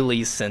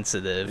highly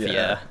sensitive,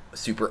 yeah.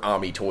 Super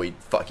Omnitoid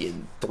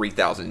fucking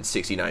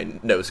 3069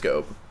 no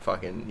scope.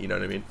 Fucking, you know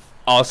what I mean?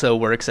 Also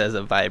works as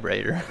a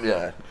vibrator.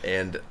 Yeah,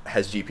 and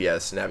has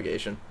GPS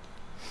navigation.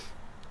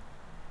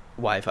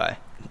 Wi-Fi.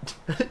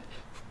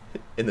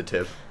 In the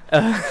tip.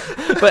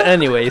 But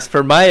anyways,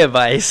 for my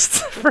advice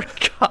for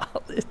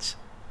college,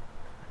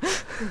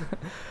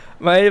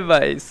 my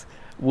advice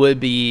would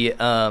be,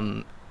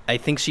 I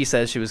think she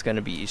said she was going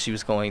to be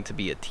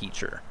a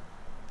teacher.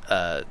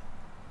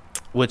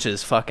 which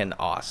is fucking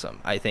awesome.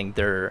 I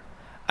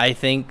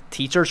think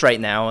teachers right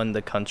now in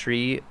the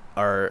country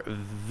are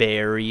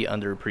very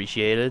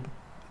underappreciated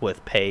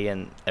with pay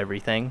and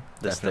everything.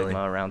 The Definitely.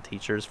 stigma around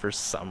teachers for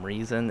some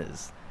reason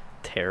is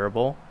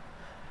terrible.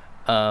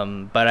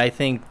 But I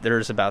think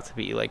there's about to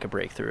be like a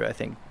breakthrough. I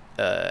think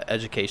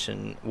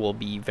education will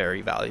be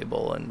very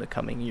valuable in the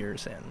coming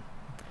years, and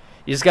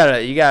you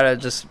gotta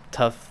just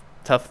tough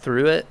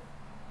through it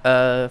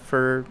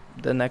for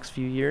the next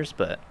few years.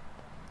 But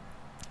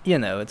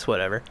it's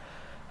whatever.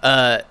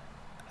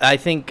 I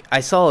think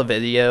I saw a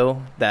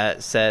video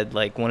that said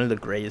like one of the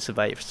greatest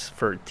advice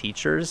for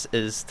teachers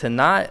is to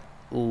not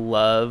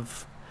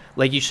love,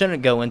 like you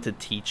shouldn't go into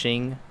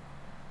teaching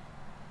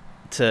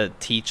to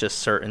teach a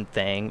certain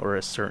thing or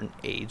a certain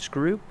age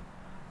group.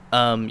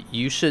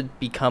 You should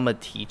become a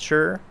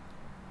teacher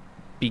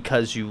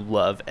because you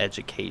love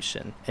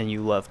education and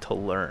you love to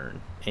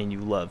learn and you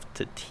love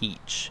to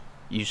teach.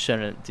 You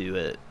shouldn't do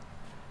it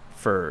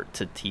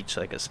to teach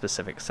like a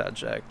specific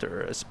subject or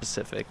a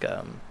specific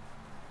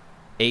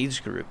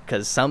age group,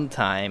 because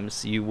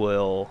sometimes you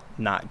will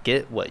not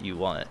get what you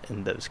want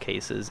in those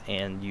cases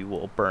and you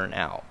will burn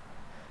out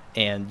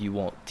and you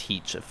won't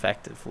teach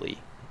effectively,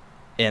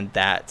 and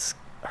that's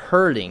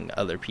hurting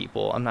other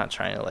people. I'm not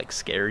trying to like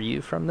scare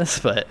you from this,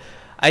 but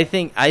I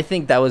think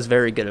that was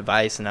very good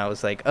advice, and I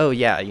was like, oh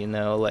yeah,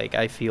 like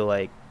I feel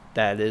like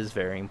that is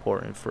very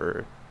important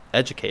for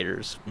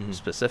educators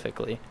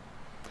specifically.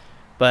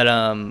 But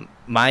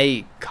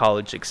my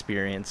college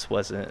experience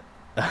wasn't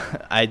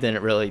I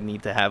didn't really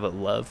need to have a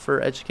love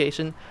for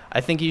education. I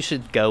think you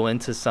should go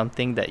into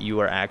something that you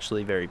are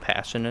actually very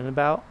passionate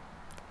about,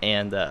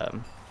 and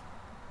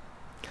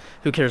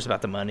who cares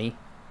about the money?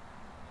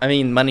 I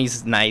mean,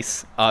 money's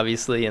nice,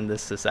 obviously, in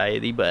this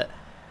society, but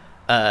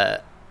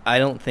I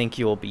don't think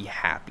you'll be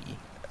happy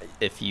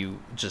if you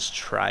just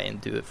try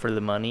and do it for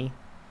the money.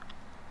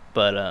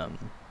 But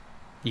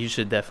you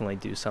should definitely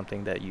do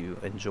something that you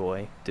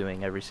enjoy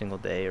doing every single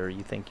day, or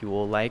you think you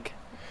will like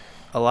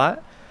a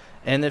lot.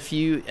 And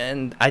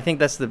I think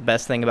that's the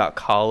best thing about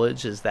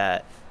college, is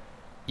that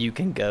you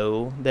can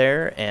go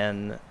there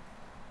and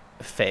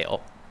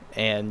fail,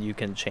 and you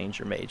can change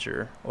your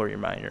major or your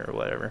minor or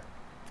whatever,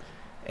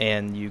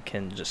 and you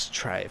can just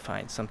try to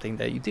find something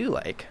that you do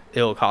like.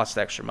 It'll cost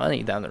extra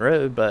money down the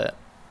road, but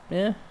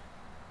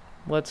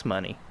what's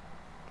money?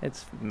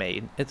 It's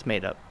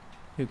made up.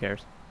 Who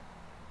cares?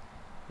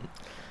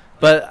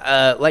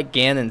 But like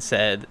Gannon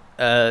said,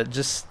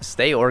 just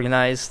stay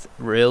organized,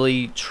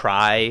 really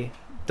try.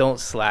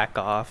 Don't slack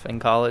off in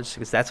college,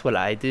 because that's what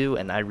I do,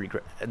 and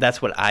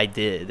that's what I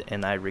did,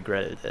 and I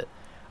regretted it.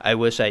 I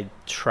wish I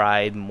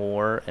tried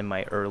more in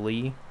my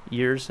early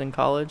years in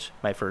college,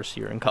 my first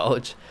year in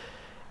college,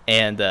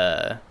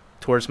 and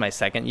towards my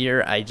second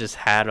year, I just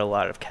had a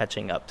lot of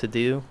catching up to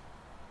do,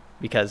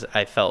 because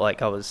I felt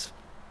like I was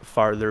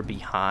farther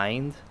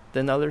behind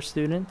than other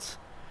students.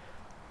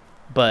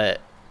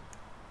 But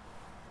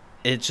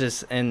it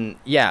just, and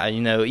yeah,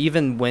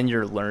 even when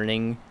you're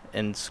learning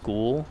in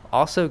school,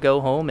 also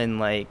go home and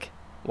like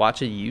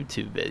watch a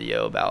YouTube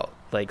video about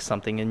like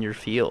something in your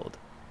field.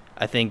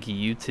 I think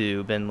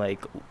YouTube and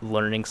like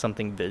learning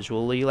something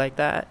visually like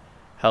that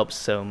helps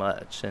so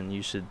much, and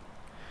you should.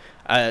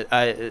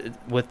 I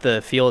with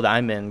the field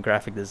I'm in,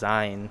 graphic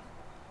design,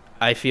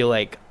 I feel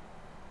like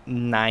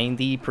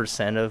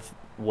 90% of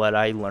what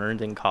I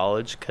learned in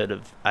college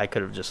I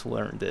could have just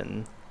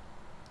learned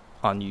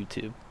on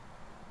YouTube,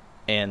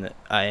 and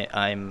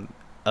I'm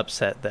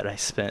upset that I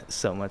spent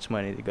so much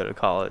money to go to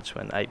college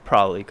when I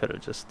probably could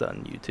have just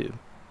done YouTube.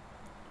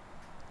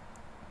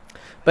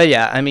 But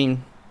yeah, I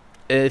mean,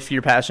 if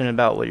you're passionate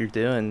about what you're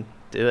doing,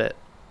 do it.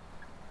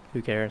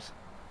 Who cares?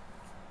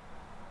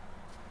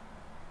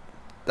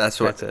 That's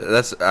I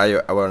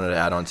wanted to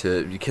add on to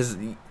it, because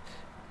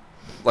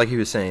like he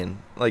was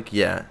saying, like,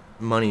 yeah,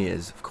 money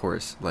is of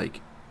course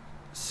like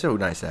so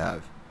nice to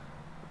have,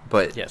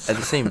 but yes. At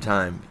the same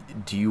time,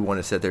 do you want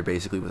to sit there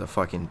basically with a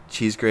fucking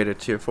cheese grater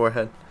to your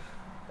forehead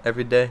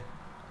every day?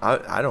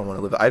 I don't want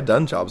to live. I've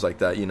done jobs like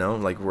that,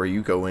 like where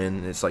you go in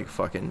and it's like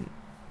fucking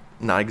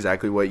not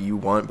exactly what you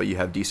want, but you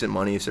have decent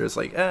money, so it's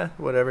like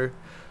whatever.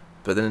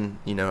 But then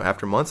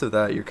after months of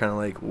that, you're kind of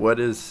like, what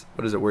is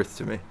it worth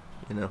to me?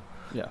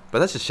 Yeah. But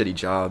that's just shitty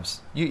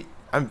jobs.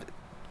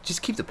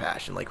 Just keep the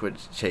passion, like what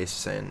Chase is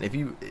saying.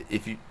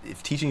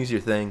 If teaching is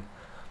your thing,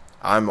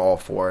 I'm all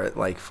for it.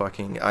 Like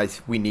fucking,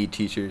 we need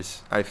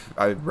teachers.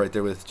 I'm right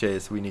there with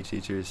Chase. We need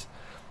teachers.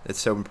 It's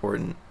so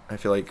important. I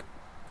feel like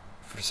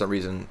for some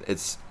reason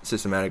it's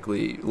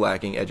systematically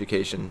lacking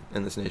education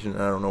in this nation,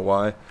 and I don't know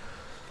why.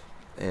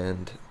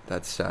 And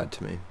that's sad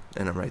to me.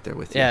 And I'm right there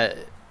with you. Yeah,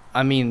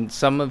 I mean,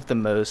 some of the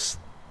most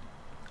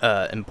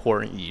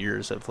important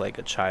years of like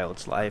a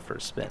child's life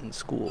are spent in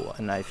school,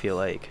 and I feel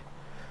like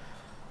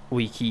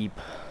we keep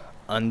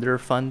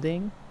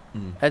underfunding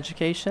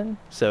education,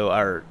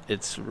 so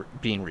it's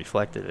being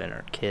reflected in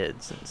our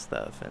kids and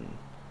stuff, and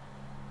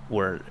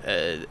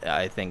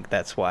I think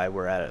that's why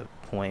we're at a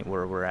point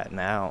where we're at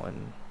now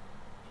in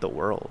the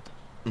world,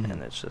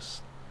 and it's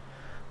just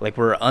like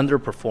we're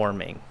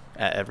underperforming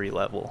at every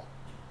level,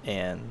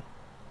 And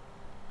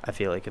I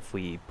feel like if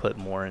we put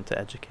more into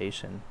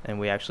education and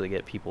we actually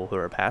get people who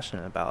are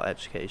passionate about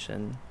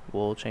education,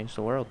 we'll change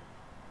the world.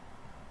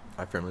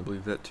 I firmly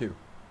believe that too.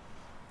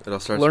 It all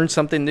starts. Learn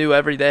something new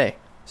every day.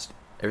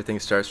 Everything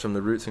starts from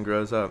the roots and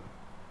grows up.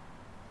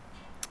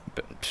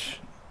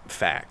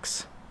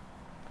 Facts.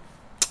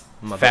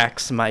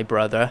 Facts, my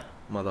brother.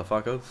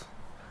 Motherfuckers.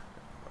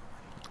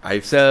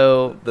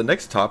 So the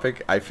next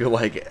topic, I feel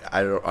like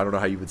I don't know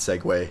how you would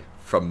segue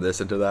from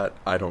this into that.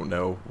 I don't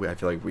know. I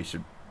feel like we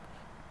should.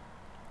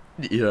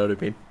 You know what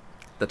I mean?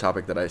 The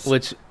topic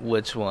that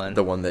which one?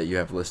 The one that you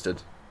have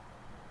listed.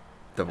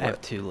 I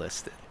have two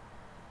listed.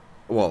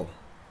 Well,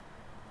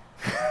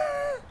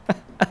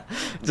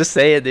 just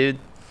say it, dude.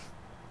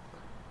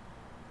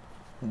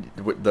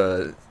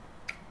 The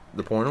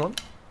porn one?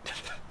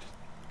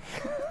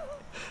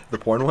 The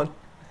porn one?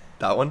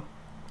 That one?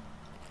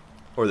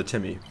 Or the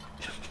Timmy?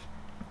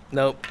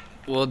 Nope.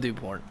 We'll do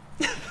porn.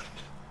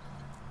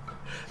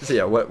 So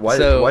yeah, why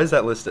is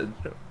that listed?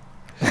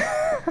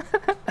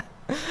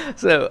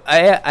 So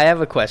I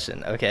have a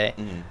question, okay?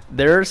 Mm-hmm.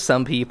 There are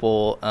some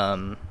people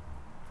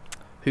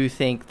who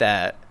think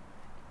that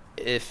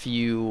if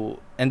you,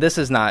 and this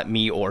is not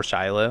me or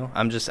Shiloh,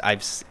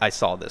 I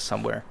saw this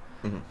somewhere.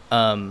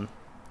 Mm-hmm.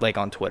 Like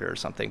on Twitter or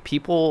something.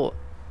 People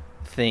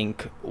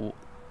think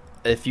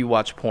if you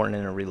watch porn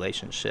in a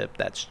relationship,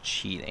 that's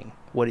cheating.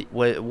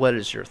 What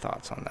is your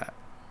thoughts on that?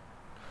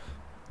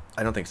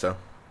 I don't think so.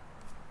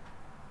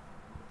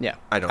 Yeah,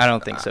 I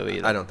don't think so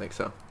either. I don't think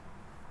so.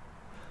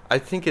 I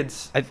think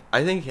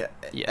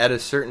at a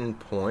certain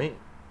point,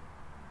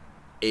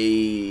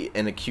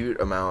 an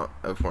acute amount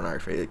of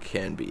pornography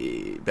can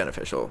be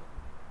beneficial.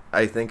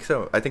 I think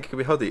so. I think it could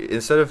be healthy.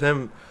 Instead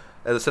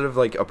of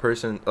like a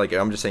person, like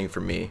I'm just saying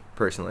for me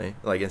personally,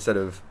 like instead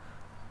of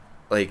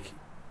like,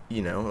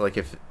 you know, like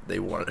if they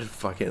want to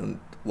fucking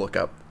look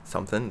up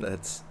something,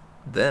 that's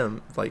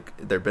them, like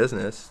their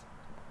business.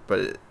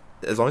 But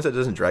as long as it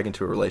doesn't drag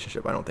into a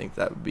relationship, I don't think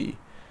that would be.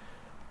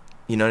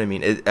 You know what I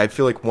mean? I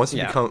feel like once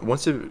it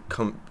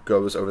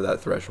goes over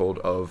that threshold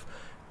of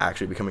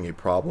actually becoming a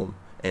problem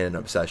and an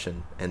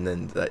obsession, and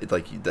then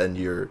then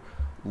you're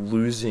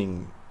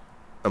losing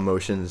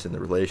emotions in the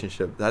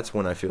relationship. That's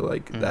when I feel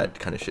like that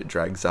kind of shit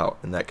drags out,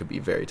 and that could be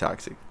very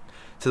toxic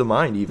to the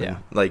mind. Even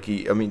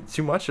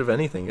too much of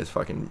anything is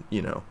fucking,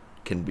 you know,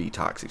 can be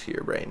toxic to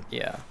your brain.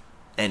 Yeah,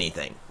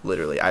 anything,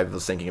 literally. I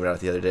was thinking about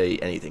it the other day.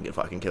 Anything can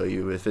fucking kill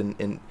you if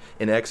in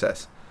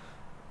excess.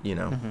 You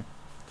know,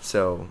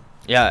 so.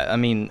 Yeah, I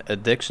mean,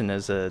 addiction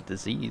is a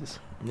disease.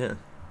 Yeah,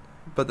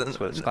 but then, that's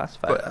what it's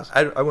classified as.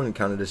 I wouldn't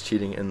count it as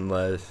cheating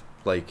unless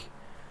like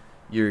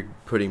you're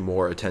putting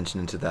more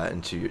attention into that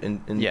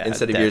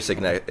instead of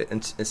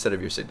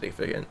your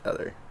significant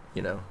other,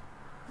 you know.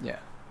 Yeah.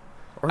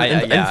 Or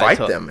invite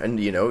them, and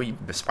you know, you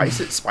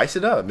spice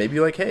it up. Maybe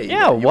like, hey,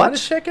 you want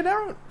to check it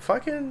out?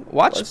 Fucking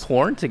watch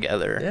porn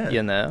together. Yeah.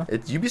 You know,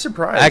 you'd be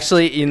surprised.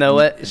 Actually, you know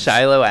what?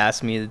 Shiloh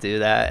asked me to do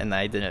that, and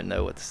I didn't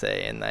know what to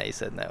say, and I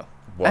said no.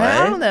 What?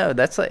 I don't know.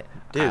 That's like,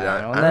 dude,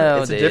 I don't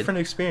know. It's a different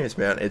experience,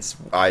 man.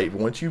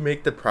 Once you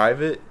make the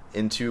private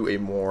into a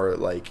more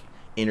like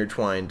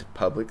intertwined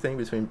public thing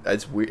between,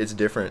 it's weird. It's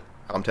different.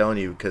 I'm telling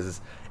you, because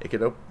it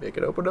could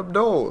open up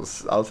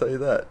doors. I'll tell you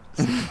that.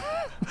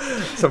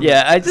 Some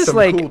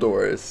like cool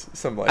doors.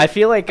 Some like, I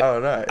feel like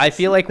nice. I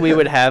feel like we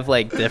would have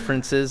like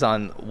differences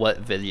on what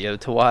video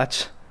to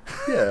watch.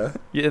 Yeah,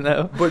 you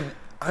know. But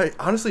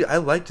I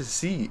like to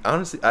see.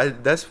 Honestly, I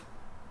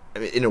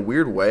mean, in a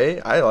weird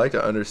way, I like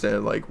to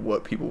understand like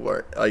what people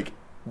are like,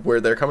 where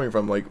they're coming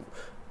from, like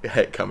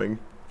coming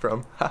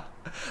from.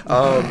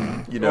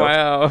 You know.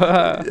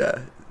 Wow. Yeah,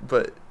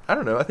 but I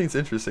don't know. I think it's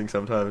interesting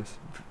sometimes.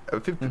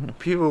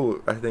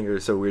 People, I think, are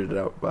so weirded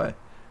out by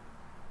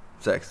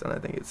sex, and I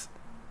think it's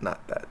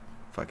not that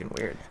fucking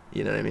weird.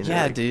 You know what I mean?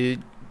 Yeah, like,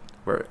 dude.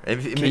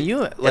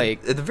 You at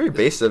the very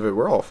base of it,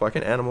 we're all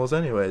fucking animals,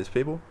 anyways.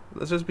 People,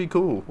 let's just be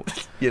cool.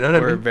 You know what I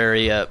mean? We're a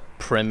very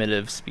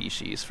primitive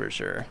species for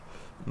sure.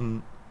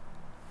 Mm.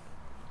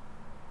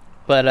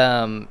 But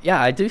yeah,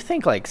 I do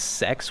think like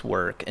sex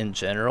work in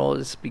general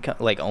is become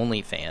like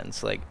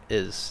OnlyFans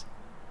is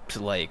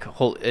like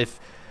if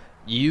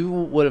you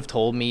would have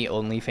told me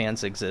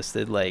OnlyFans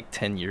existed like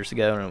 10 years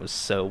ago and it was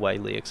so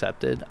widely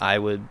accepted, I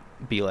would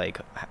be like,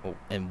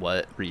 in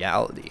what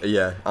reality?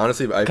 Yeah,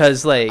 honestly,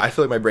 because like I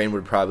feel like my brain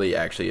would probably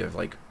actually have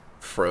like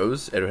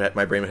froze.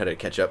 My brain had to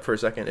catch up for a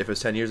second. If it was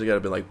 10 years ago,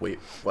 I'd been like, wait,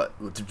 what?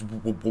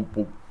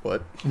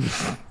 What?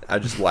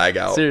 I'd just lag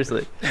out.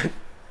 Seriously.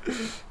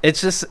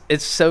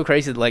 It's so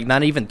crazy. Like,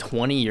 not even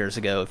 20 years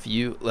ago, if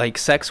you like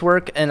sex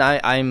work, and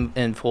I'm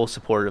in full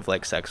support of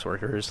like sex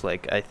workers.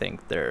 Like, I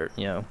think they're,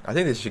 you know, I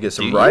think they should get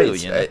some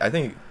rights. I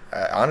think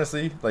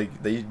honestly,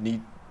 like they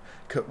need.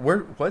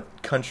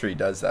 What country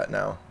does that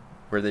now?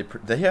 Where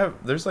they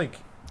have there's like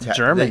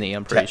Germany,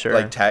 I'm pretty sure.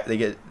 Like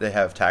they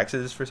have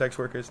taxes for sex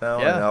workers now,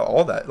 and now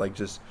all that like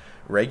just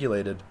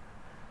regulated.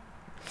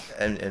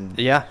 And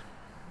yeah,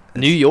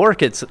 New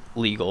York, it's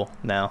legal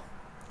now.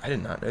 I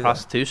did not know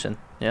prostitution.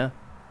 that. Yeah,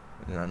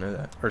 I did not know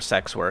that. Or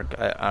sex work.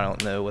 I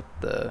don't know what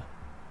the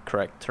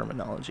correct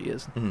terminology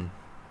is. Mhm.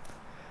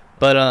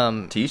 But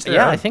To each their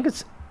yeah, own. I think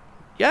it's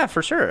yeah,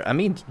 for sure. I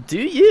mean, do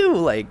you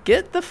like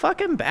get the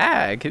fucking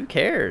bag? Who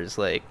cares?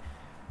 Like,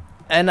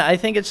 and I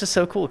think it's just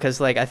so cool because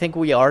like I think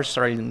we are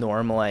starting to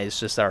normalize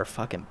just our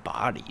fucking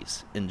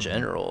bodies in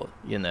general.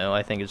 You know,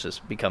 I think it's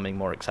just becoming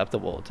more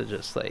acceptable to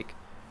just like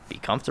be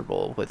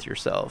comfortable with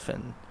yourself,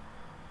 and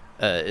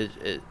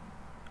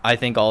I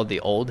think all the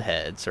old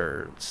heads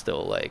are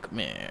still like,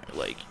 man,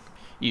 like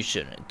you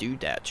shouldn't do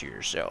that to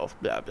yourself.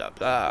 Blah blah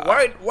blah.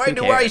 Why Who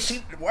do I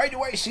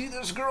cares? see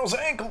this girl's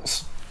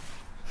ankles?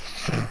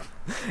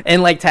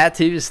 And like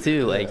tattoos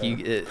too, like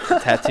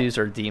tattoos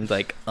are deemed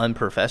like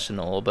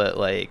unprofessional, but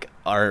like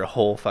our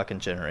whole fucking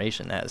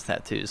generation has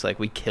tattoos. Like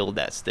we killed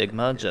that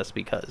stigma just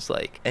because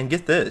like And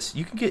get this,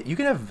 you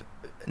can have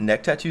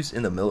neck tattoos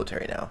in the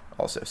military now.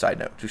 Also, side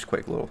note, just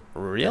quick little.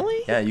 really.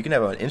 Yeah, you can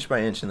have an inch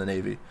by inch in the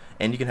Navy,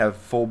 and you can have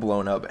full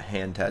blown up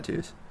hand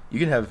tattoos. You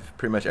can have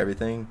pretty much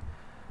everything.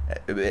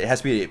 It has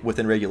to be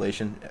within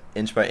regulation,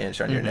 inch by inch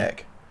on your Mhm.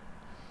 neck.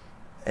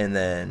 And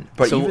then,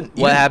 but So even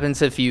what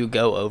happens if you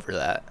go over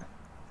that?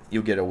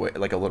 you'll get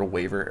like a little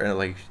waiver, and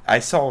like I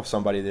saw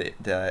somebody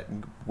that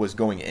was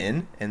going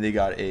in, and they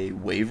got a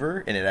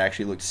waiver, and it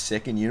actually looked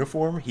sick in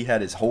uniform. He had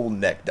his whole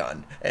neck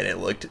done, and it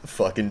looked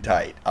fucking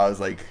tight. I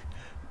was like,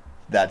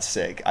 that's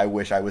sick. I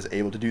wish I was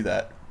able to do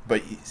that.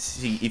 But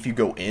see, if you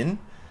go in,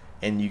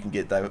 and you can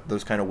get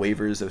those kind of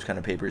waivers, those kind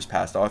of papers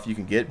passed off, you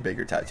can get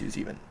bigger tattoos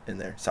even in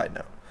there. Side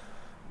note.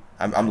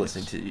 I'm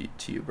listening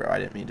to you, bro. I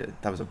didn't mean to.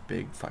 That was a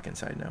big fucking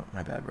side note.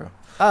 My bad, bro.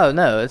 Oh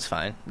no, it's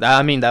fine.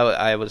 I mean,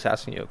 I was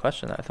asking you a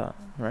question. I thought,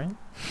 right?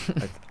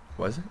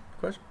 Was it a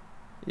question?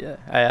 Yeah,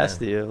 I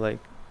asked you like,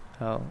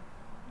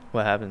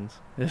 what happens?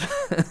 In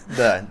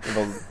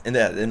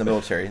the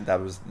military, that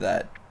was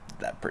that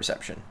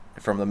perception.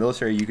 From the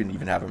military, you can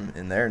even have them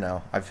in there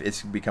now.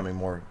 It's becoming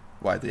more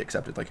widely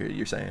accepted, like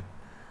you're saying.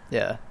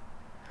 Yeah,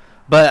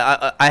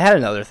 but I had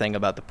another thing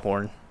about the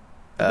porn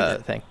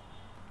thing.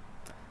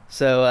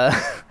 So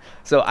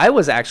so I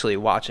was actually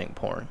watching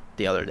porn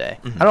the other day.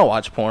 Mhm. I don't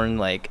watch porn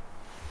like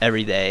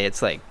every day.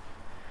 It's like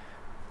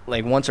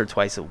once or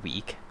twice a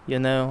week. You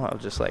know, I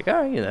was just like,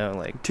 oh, you know,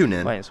 like Tune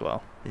in. might as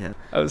well. Yeah.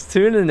 I was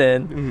tuning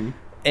in, Mm-hmm.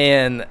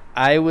 and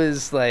I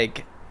was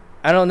like,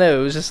 I don't know,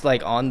 it was just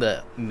like on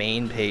the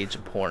main page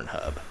of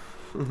Pornhub,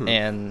 Mm-hmm.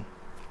 and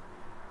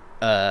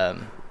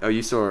Oh,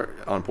 you saw it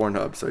on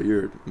Pornhub, so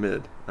you're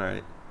mid. All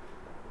right.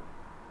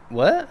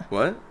 what?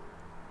 What?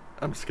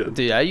 I'm just kidding.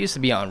 Dude, I used to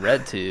be on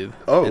RedTube,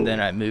 Oh. and then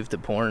I moved to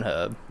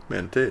Pornhub.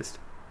 Man, taste.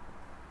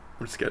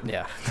 I'm just kidding.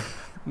 Yeah.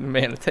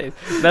 Man,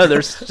 no,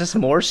 there's just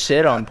more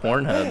shit on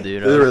Pornhub,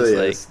 dude. I There was really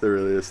like, is. There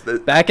really is.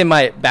 back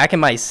in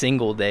my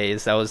single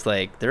days, I was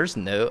like,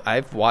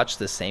 I've watched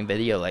the same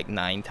video like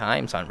 9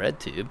 times on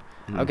RedTube.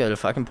 I'll go to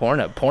fucking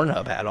Pornhub.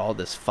 Pornhub had all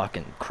this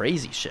fucking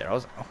crazy shit. I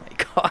was like, oh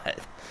my god.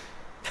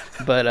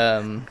 But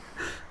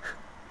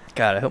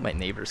God, I hope my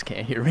neighbors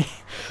can't hear me.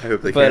 I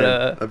hope they but,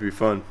 can. That'd be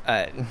fun.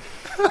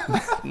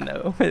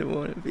 No, it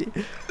won't be.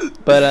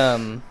 But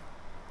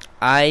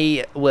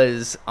I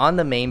was on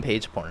the main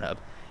page of Pornhub,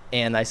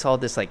 and I saw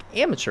this like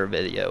amateur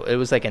video. It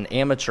was like an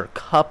amateur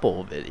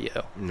couple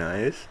video,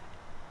 Nice.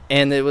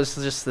 and it was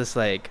just this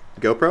like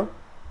GoPro?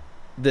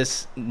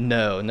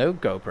 no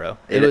GoPro.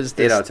 Eight- It was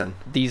this, 8 out of 10.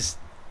 These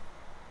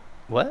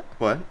what?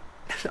 What?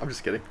 I'm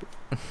just kidding.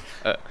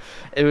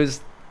 It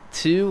was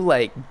 2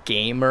 like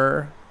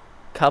gamer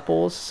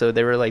couples, so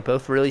they were like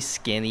both really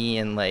skinny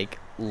and like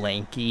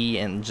lanky,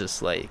 and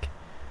just like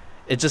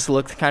it just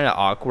looked kind of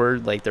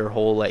awkward. Like their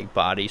whole like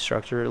body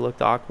structure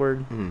looked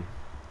awkward. Mm.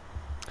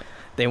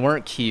 They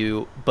weren't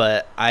cute,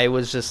 but I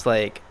was just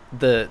like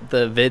the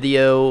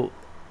video.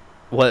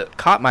 What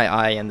caught my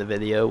eye in the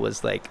video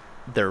was like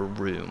their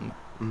room.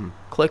 Mm.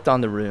 Clicked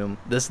on the room.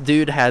 This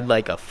dude had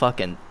like a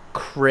fucking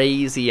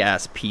crazy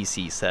ass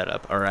PC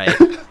setup. All right,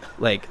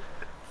 like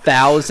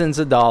thousands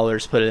of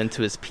dollars put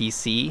into his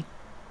PC,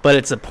 but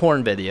it's a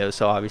porn video,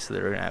 so obviously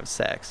they're gonna have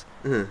sex.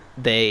 Mm.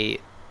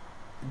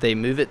 They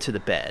move it to the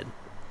bed,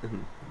 Mhm.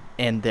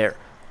 and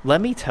let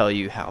me tell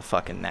you how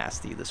fucking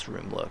nasty this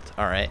room looked.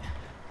 All right,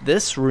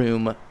 this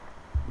room,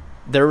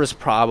 there was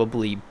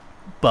probably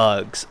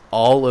bugs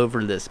all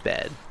over this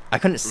bed. I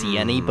couldn't see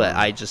any, but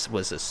I just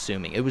was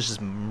assuming. It was just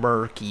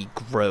murky,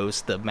 gross.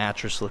 The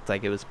mattress looked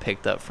like it was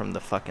picked up from the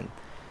fucking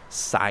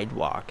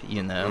sidewalk,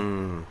 you know?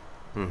 Mm.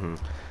 Mm-hmm.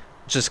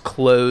 Just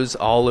clothes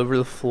all over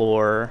the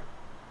floor,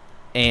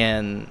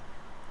 and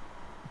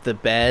the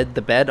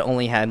bed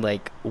only had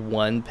like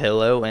 1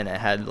 pillow, and it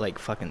had like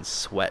fucking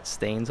sweat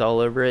stains all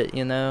over it,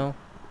 you know?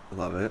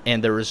 Love it.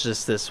 And there was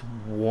just this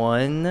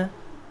one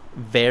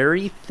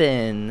very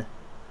thin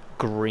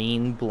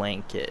green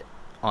blanket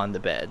on the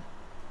bed.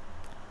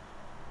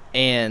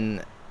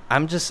 And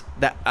I'm just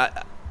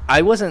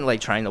I wasn't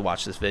like trying to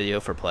watch this video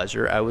for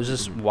pleasure. I was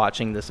just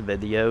watching this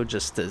video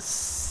just to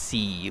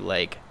see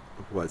like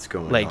What's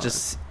going on? like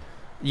just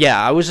yeah,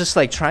 I was just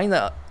like trying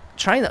to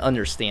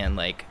understand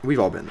like We've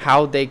all been there.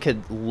 how they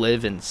could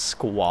live in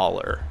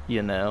squalor,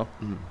 you know?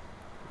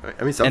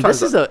 I mean, sometimes And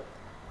this is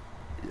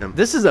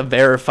This is a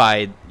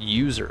verified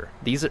user.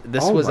 This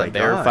Oh was my a God.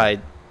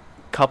 verified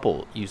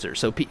couple user.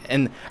 So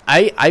and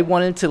I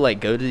wanted to like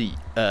go to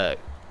the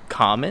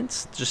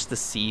comments just to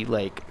see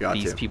like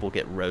these people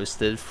get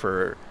roasted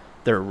for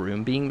their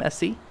room being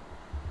messy.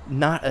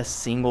 Not a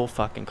single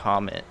fucking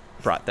comment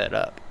brought that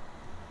up.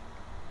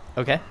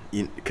 Okay.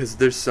 Because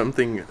there's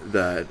something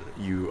that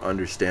you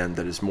understand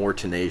that is more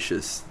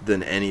tenacious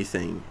than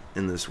anything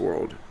in this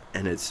world,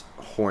 and it's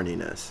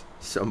horniness.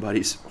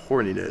 Somebody's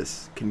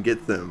horniness can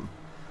get them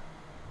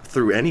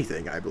through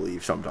anything, I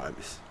believe,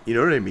 sometimes. You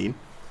know what I mean?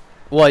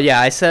 Well,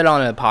 yeah, I said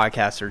on a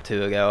podcast or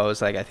two ago, I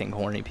was like, I think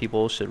horny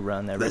people should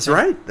run everything.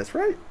 That's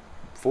right.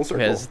 Full circle.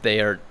 Because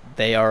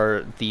they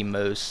are the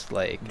most,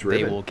 like,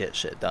 driven. They will get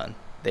shit done.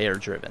 They are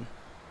driven.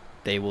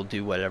 They will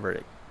do whatever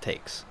it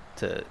takes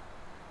to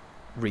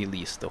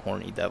release the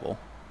horny devil.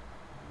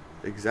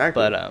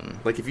 Exactly.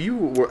 But like if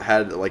you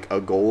had like a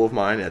goal of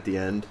mine at the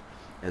end,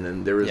 and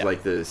then there was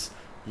like this,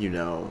 you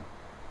know,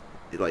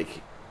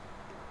 like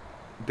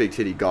big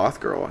titty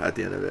goth girl at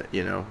the end of it,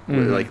 you know,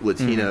 like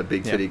Latina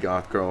big titty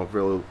goth girl,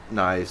 real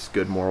nice,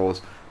 good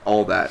morals,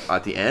 all that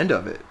at the end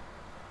of it.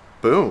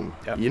 Boom.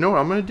 Yep. You know what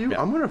I'm gonna do? Yep.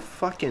 I'm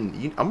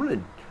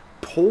gonna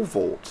pole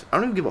vault. I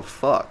don't even give a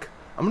fuck.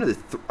 I'm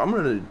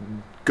gonna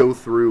go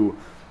through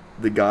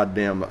the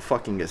goddamn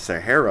fucking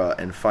Sahara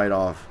and fight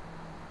off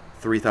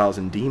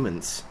 3,000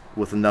 demons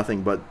with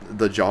nothing but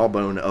the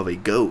jawbone of a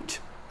goat.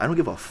 I don't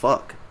give a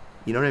fuck.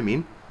 You know what I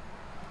mean?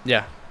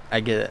 Yeah,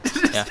 I get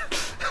it. Yeah.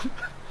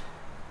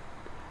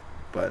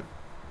 But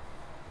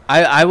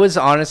I was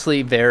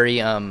honestly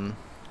very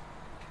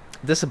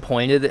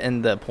disappointed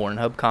in the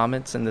Pornhub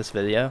comments in this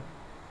video.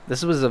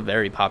 This was a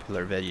very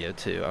popular video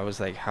too. I was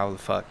like, how the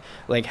fuck?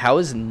 Like, how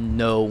is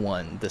no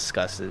one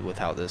disgusted with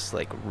how this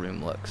like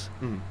room looks?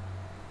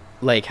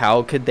 Like,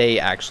 how could they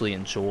actually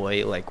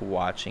enjoy like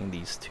watching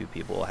these two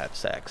people have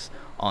sex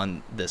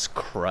on this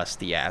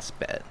crusty ass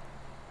bed?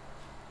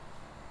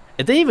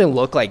 It didn't even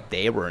look like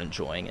they were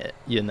enjoying it,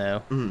 you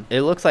know?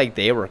 It looks like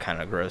they were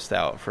kind of grossed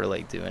out for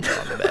like doing it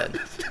on the bed.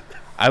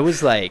 I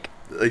was like,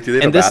 do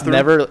they have a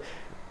bathroom?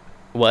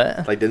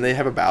 What? Like, didn't they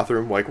have a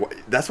bathroom? Like,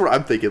 that's what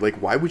I'm thinking. Like,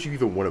 why would you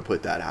even want to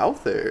put that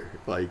out there?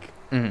 Like,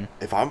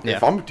 if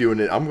I'm doing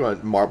it, I'm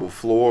going marble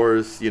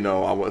floors. You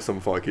know, I want some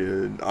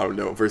fucking, I don't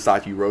know,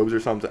 Versace robes or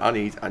something. I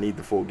need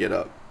the full get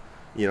up.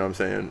 You know what I'm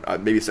saying?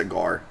 Maybe a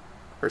cigar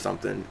or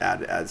something.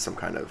 Add some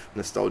kind of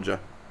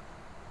nostalgia.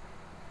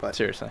 But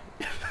seriously,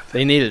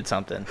 they needed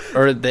something,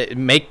 or they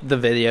make the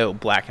video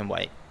black and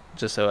white,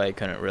 just so I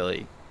couldn't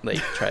really like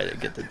try to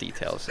get the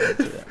details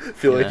into it.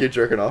 Feel like you're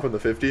jerking off in the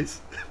 50s?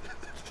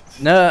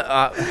 No,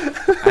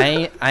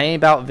 I ain't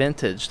about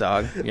vintage,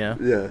 dog. You know?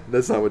 Yeah,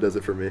 that's not what does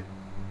it for me.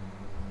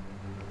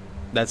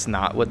 That's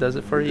not what does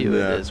it for you.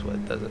 Yeah. It is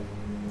what does it.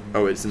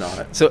 Oh, it's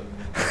not. So,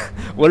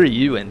 what are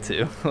you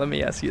into? Let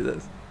me ask you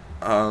this.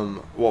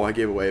 Well, I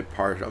gave away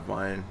part of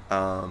mine.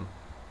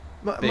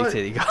 Big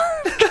titty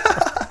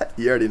god.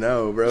 You already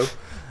know, bro.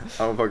 I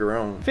don't fuck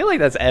around. I feel like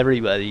that's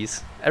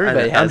everybody's.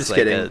 Everybody has. I'm just like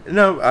kidding.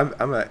 No,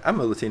 I'm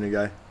a Latina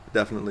guy,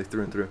 definitely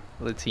through and through.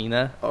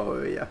 Latina.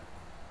 Oh yeah.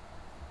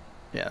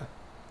 Yeah.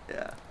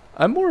 Yeah.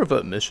 I'm more of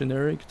a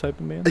missionary type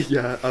of man.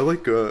 Yeah, I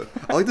like those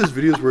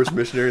videos where it's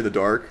missionary in the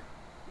dark.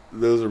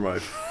 Those are my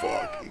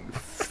fucking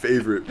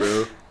favorite,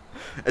 bro.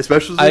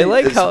 Especially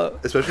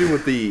especially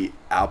with the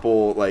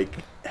Apple like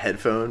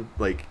headphone,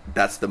 like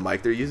that's the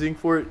mic they're using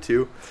for it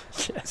too.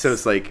 Yes. So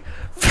it's like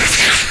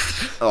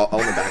all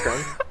in the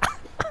background.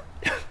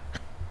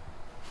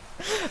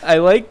 I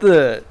like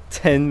the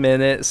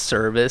 10-minute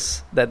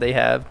service that they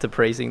have to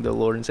praising the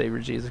Lord and Savior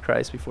Jesus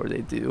Christ before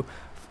they do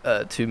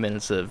 2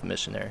 minutes of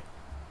missionary.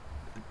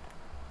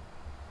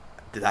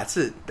 That's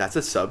a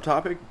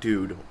subtopic,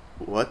 dude.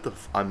 What the?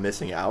 I'm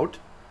missing out.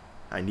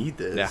 I need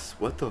this. Yeah.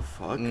 What the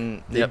fuck?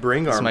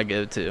 That's my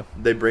go-to.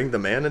 They bring the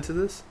man into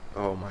this.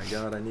 Oh my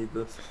god, I need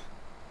this.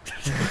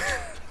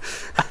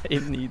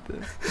 I need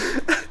this.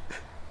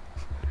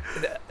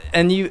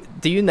 And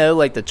do you know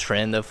like the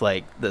trend of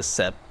like the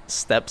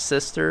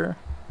stepsister?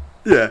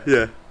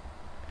 Yeah.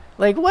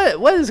 Like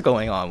what is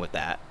going on with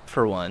that?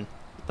 For one,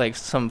 like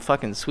some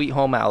fucking Sweet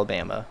Home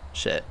Alabama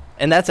shit,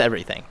 and that's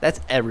everything.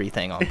 That's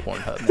everything on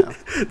Pornhub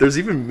now. There's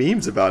even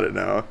memes about it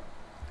now.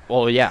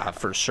 Well, yeah,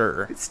 for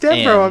sure.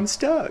 Stepbro, I'm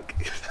stuck.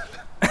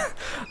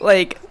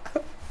 Like,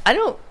 I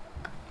don't.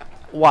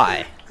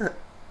 Why?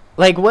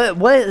 Like,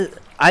 what?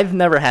 I've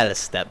never had a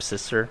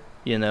stepsister,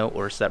 you know,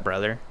 or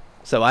stepbrother.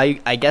 So I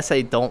guess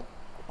I don't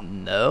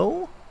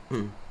know.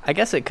 I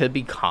guess it could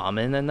be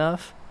common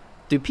enough.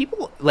 Do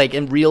people, like,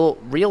 in real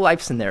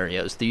life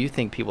scenarios, do you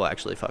think people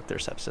actually fuck their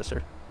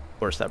stepsister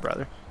or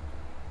stepbrother?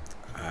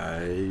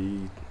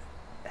 I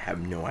have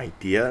no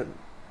idea.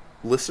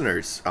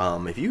 Listeners,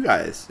 if you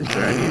guys,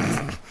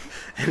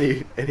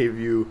 any of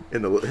you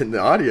in the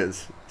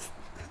audience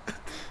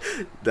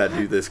that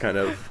do this kind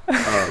of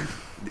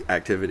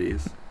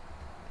activities,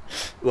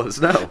 let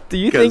us know. Do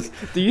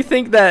you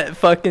think that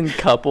fucking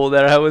couple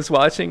that I was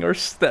watching are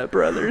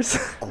stepbrothers?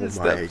 Oh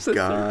my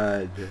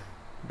god,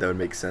 that would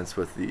make sense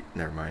with the.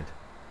 Never mind.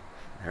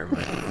 Never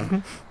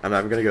mind. I'm not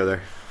even gonna go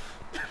there.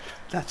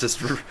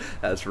 That's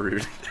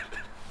rude.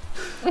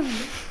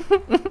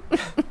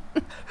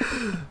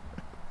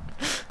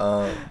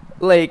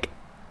 Like,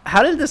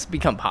 how did this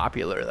become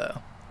popular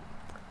though?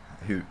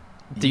 Who?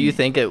 Do you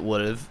think it would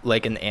have,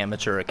 like, an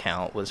amateur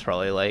account was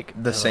probably like,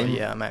 The same-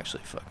 yeah, I'm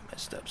actually fucking my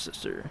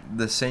stepsister.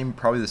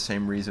 Probably the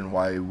same reason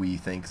why we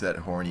think that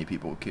horny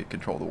people can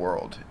control the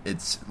world.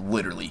 It's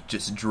literally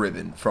just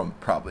driven from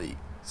probably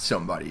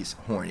somebody's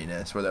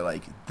horniness, where they're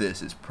like,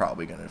 this is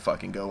probably gonna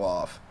fucking go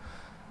off.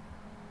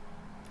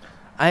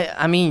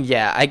 I mean,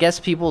 yeah, I guess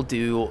people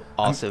do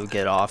also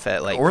get off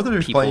at, like, Or they're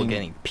just people playing-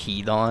 getting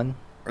peed on.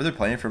 Or they're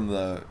playing from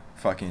the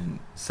fucking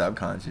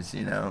subconscious,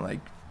 you know,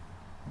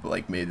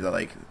 like maybe they're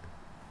like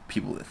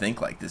people that think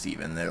like this.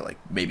 Even they're like,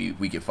 maybe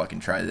we could fucking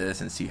try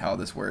this and see how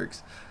this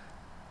works.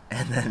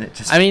 And then it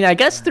just. I mean, I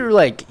guess through,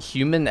 like,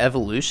 human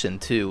evolution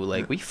too.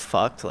 Like, we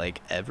fucked,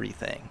 like,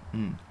 everything,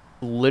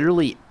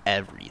 literally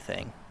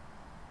everything.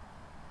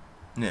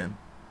 Yeah.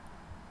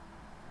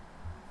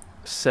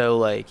 So,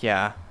 like,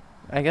 yeah,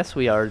 I guess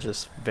we are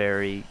just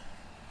very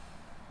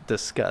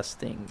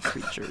disgusting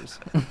creatures.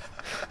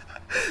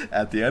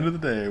 At the end of the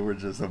day, we're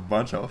just a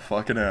bunch of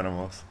fucking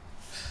animals.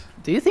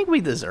 Do you think we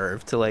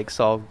deserve to, like,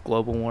 solve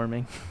global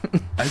warming?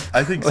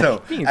 I think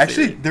so. being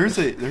Actually, serious.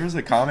 there was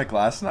a comic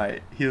last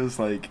night. He was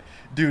like,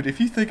 dude, if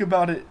you think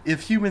about it,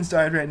 if humans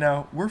died right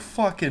now, we're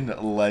fucking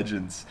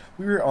legends.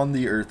 We were on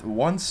the earth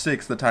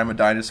 1/6 the time of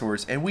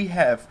dinosaurs, and we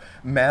have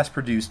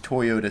mass-produced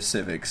Toyota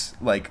Civics.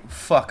 Like,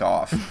 fuck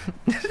off.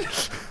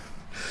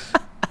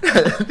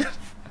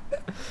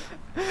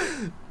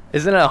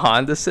 Isn't it a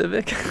Honda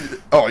Civic?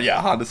 Oh,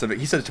 yeah, Honda Civic.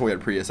 He said Toyota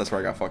Prius. That's where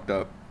I got fucked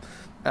up.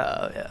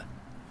 Oh, yeah.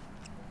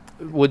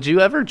 Would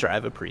you ever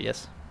drive a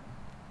Prius?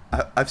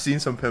 I've seen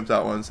some pimped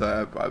out ones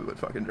that I would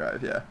fucking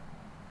drive, yeah.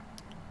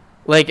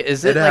 Like,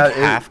 is it, It like, ha-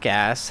 it- half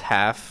gas,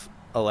 half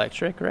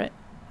electric, right?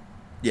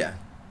 Yeah.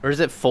 Or is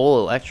it full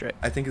electric?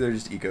 I think they're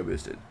just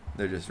eco-boosted.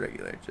 They're just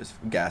regular, just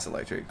gas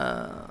electric.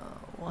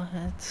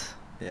 What?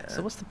 Yeah.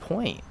 So what's the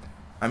point?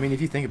 I mean,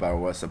 if you think about it,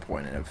 what's the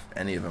point of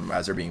any of them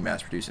as they're being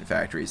mass-produced in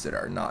factories that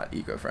are not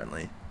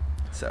eco-friendly?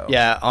 So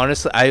Yeah,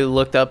 honestly, I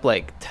looked up,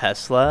 like,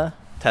 Tesla.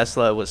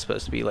 Tesla was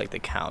supposed to be, like, the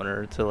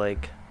counter to,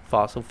 like,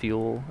 fossil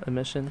fuel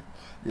emission.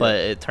 But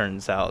it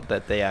turns out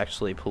that they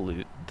actually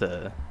pollute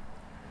the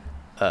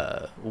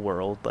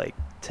world, like,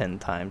 10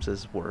 times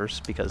as worse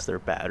because their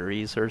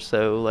batteries are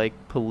so, like,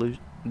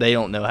 they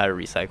don't know how to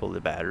recycle the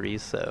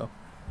batteries, so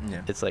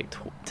yeah. it's, like,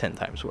 10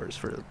 times worse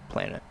for the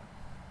planet.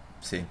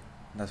 See,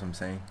 that's what I'm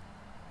saying.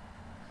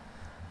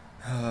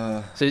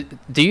 So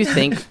do you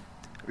think,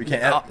 We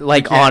can't.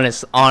 like, we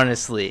can't-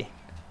 honestly,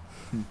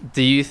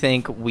 do you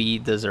think we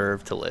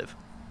deserve to live?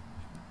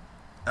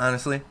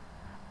 Honestly,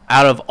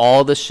 Out of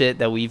all the shit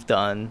that we've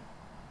done,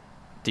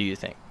 do you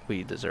think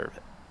we deserve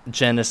it?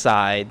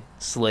 Genocide,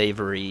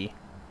 slavery,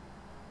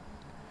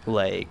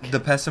 like... the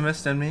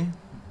pessimist in me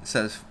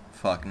says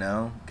fuck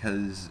no,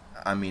 because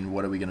I mean,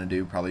 what are we gonna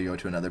do? Probably go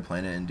to another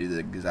planet and do the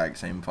exact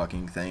same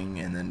fucking thing,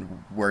 and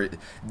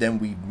then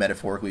we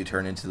metaphorically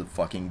turn into the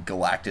fucking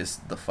Galactus,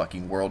 the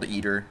fucking world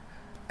eater,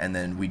 and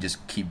then we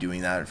just keep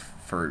doing that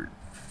for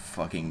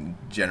fucking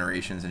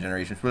generations and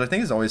generations. But I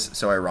think it's always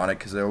so ironic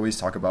because they always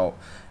talk about,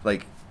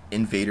 like,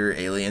 invader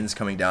aliens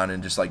coming down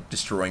and just, like,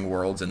 destroying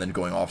worlds and then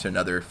going off to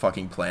another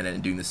fucking planet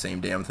and doing the same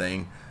damn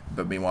thing.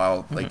 But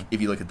meanwhile, like,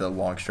 if you look at the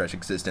long stretch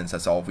existence,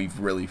 that's all we've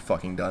really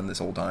fucking done this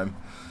whole time.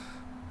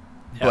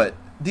 Yeah. But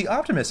the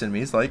optimist in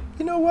me is like,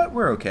 you know what?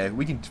 We're okay.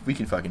 We can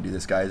fucking do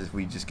this, guys, if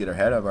we just get our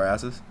head out of our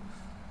asses.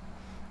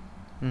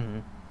 Mm-hmm.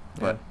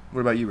 But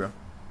what about you, bro?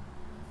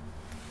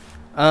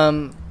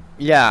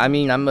 Yeah, I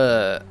mean, I'm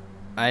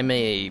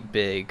a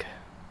big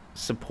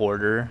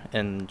supporter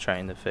in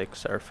trying to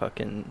fix our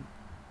fucking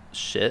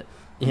shit,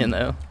 you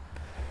know?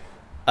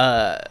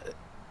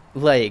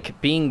 Like,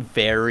 being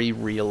very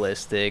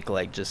realistic,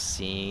 like, just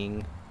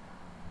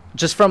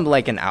from,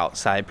 like, an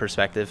outside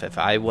perspective, if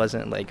I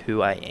wasn't, like,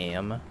 who I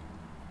am,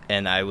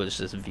 and I was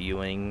just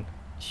viewing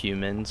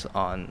humans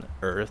on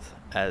Earth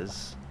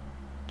as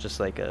just,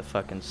 like, a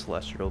fucking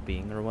celestial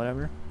being or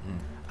whatever,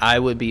 I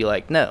would be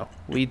like, no,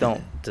 we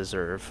don't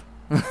deserve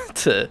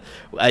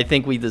I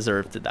think we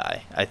deserve to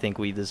die. I think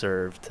we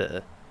deserve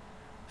to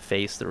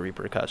face the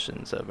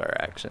repercussions of our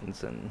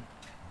actions, and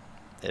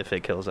if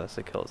it kills us,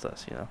 it kills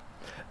us, you know?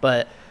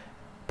 But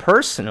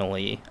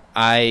personally,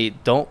 I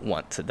don't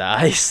want to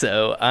die,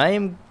 so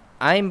I'm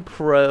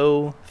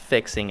pro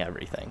fixing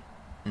everything.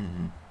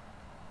 Mm-hmm.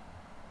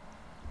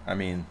 I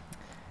mean,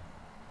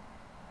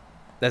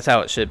 That's how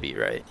it should be,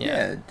 right?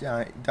 yeah,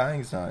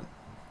 dying's not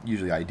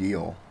usually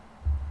ideal,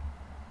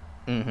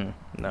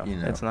 Mm-hmm. No, You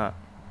know. it's not.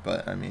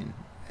 but I mean,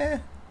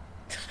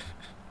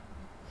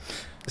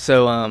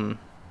 So,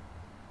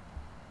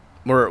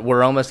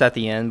 we're almost at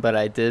the end, but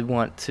I did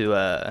want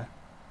to,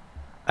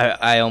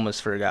 I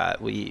almost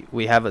forgot.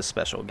 We have a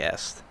special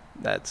guest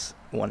that's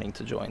wanting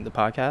to join the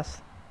podcast.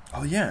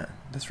 Oh yeah,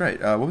 that's right.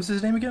 What was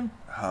his name again?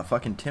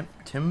 Fucking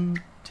Timmy?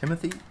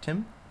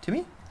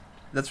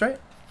 That's right.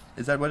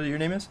 Is that what your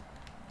name is?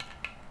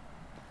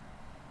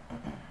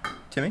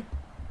 Timmy?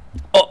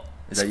 Oh,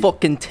 Is it's that you?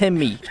 fucking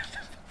Timmy.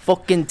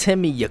 Fucking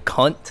Timmy, you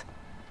cunt.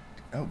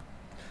 Oh,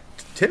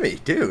 Timmy,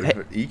 dude, Hey.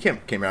 you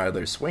came out of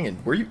there swinging.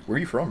 Where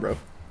you from, bro?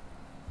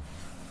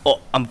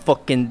 Oh, I'm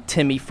fucking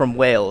Timmy from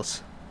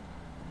Wales.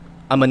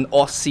 I'm an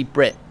Aussie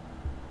Brit.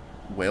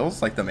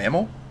 Whales, like the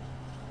mammal?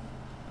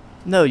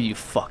 No, you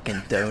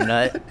fucking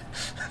donut.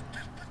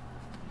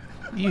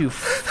 You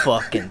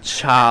fucking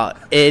child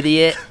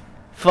idiot.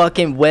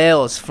 Fucking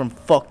Wales from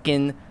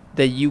fucking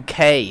the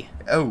UK.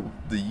 Oh,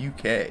 the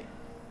UK.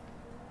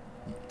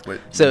 What?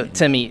 So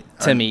Timmy,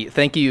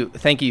 thank you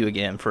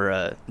again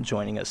for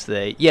joining us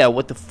today. Yeah,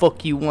 what the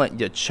fuck you want,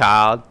 you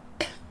child?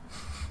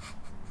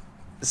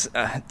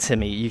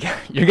 Timmy,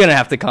 you're gonna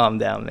have to calm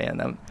down,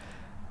 man.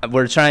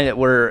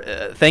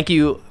 Thank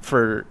you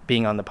for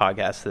being on the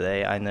podcast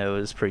today. I know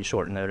it was pretty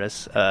short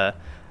notice.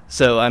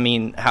 So I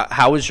mean,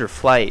 how was your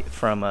flight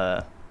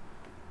from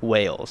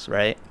Wales?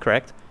 Right,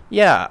 correct?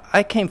 Yeah,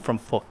 I came from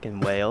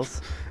fucking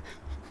Wales.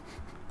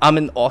 I'm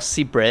an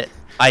Aussie Brit.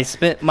 I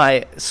spent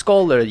my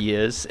scholar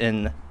years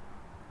in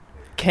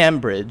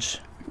Cambridge,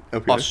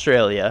 Okay.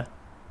 Australia,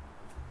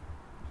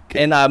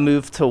 and I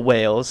moved to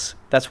Wales.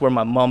 That's where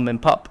my mum and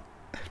pop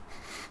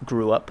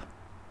grew up.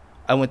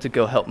 I went to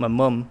go help my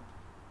mum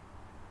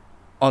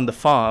on the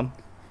farm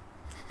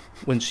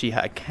when she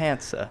had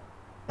cancer.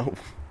 Oh,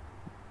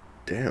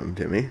 damn,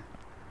 Timmy.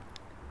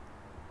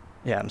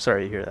 Yeah, I'm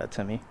sorry to hear that,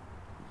 Timmy.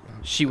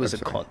 She was I'm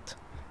a sorry. cunt.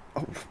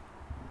 Oh,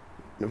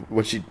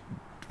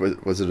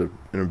 was it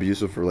an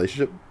abusive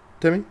relationship,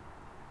 Timmy?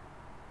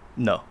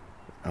 No,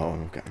 Oh,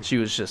 okay. she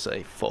was just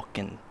a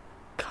fucking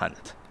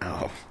cunt.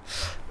 Oh,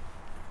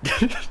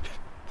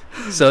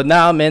 So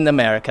now I'm in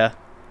America.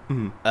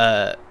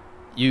 Mhm.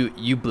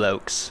 You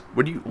blokes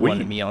what do you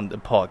wanted me on the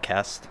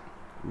podcast.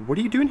 What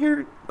are you doing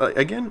here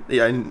again?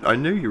 Yeah, I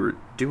knew you were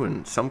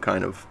doing some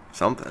kind of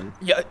something.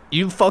 Yeah,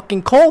 you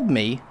fucking called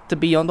me to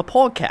be on the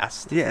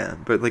podcast. Yeah,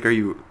 but like,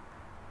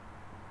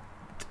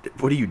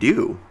 what do you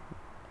do,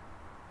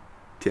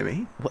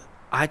 Timmy? What?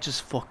 I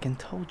just fucking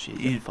told you,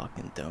 you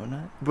fucking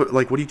donut. But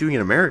like, what are you doing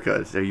in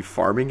America? Are you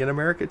farming in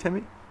America,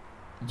 Timmy?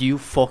 You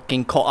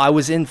fucking call. I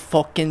was in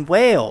fucking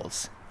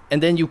Wales,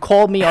 and then you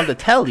called me on the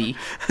telly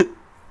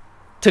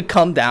to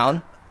come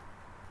down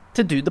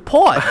to do the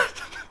pod.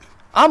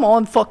 I'm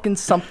on fucking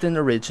something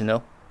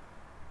original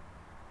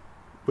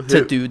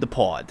to do the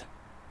pod.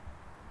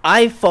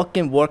 I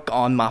fucking work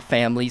on my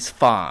family's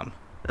farm.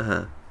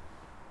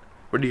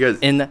 What do you guys?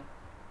 And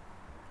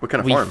What kind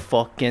of we farm?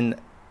 fucking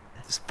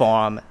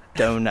farm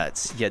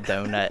donuts, you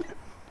donut.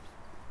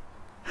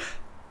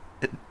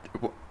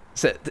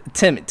 So,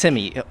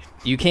 Timmy,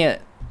 you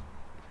can't.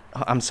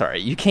 I'm sorry,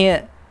 you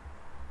can't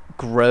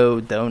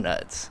grow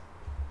donuts.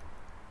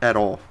 At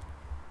all,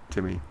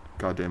 Timmy.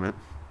 God damn it.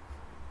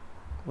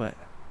 What?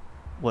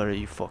 What are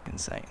you fucking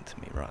saying to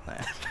me right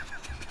now?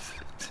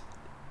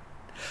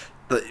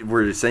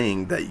 We're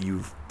saying that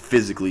you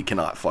physically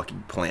cannot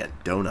fucking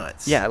plant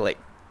donuts. Yeah, like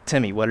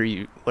Timmy, what are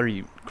you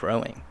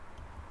growing?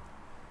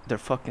 They're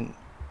fucking.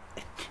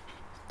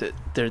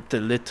 They're the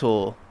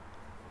little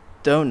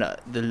donut,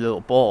 the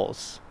little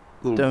balls,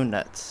 Little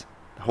donuts.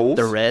 holes.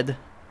 They're red.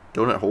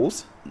 Donut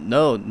holes.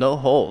 No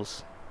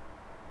holes.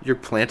 You're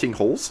planting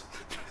holes.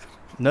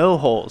 No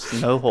holes.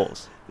 No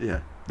holes. Yeah.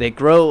 They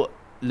grow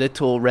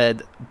little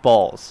red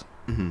balls.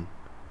 Mm-hmm.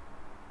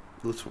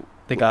 Little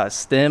They got a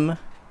stem.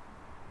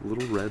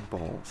 red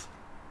balls.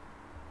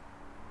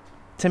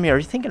 Timmy, are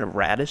you thinking of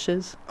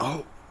radishes?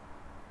 Oh,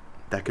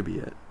 that could be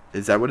it.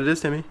 Is that what it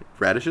is, Timmy?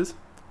 Radishes?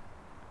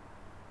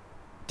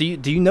 Do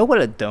you know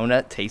what a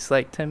donut tastes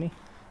like, Timmy?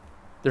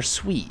 They're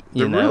sweet.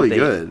 They're You know? really They-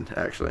 good,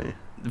 actually.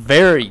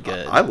 Very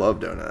good. I love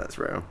donuts,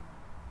 bro.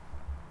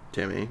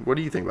 Timmy, what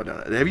do you think about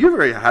donuts? Have you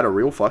ever had a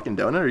real fucking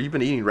donut, or you've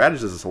been eating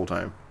radishes this whole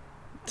time?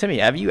 Timmy,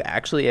 have you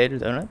actually ate a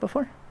donut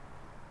before?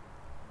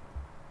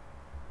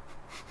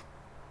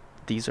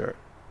 These are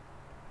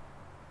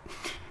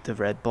the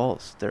red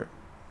balls. They're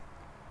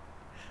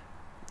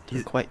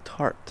He's- quite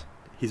tart.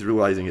 He's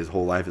realizing his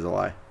whole life is a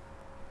lie.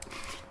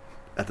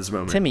 At this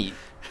moment. Timmy,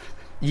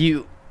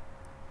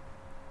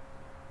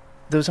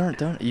 those aren't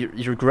donuts.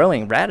 You're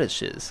growing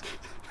radishes.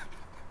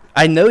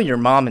 I know your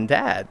mom and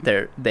dad.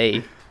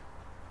 They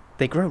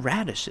grow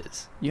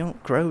radishes. You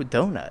don't grow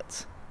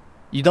donuts.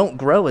 You don't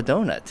grow a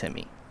donut,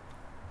 Timmy.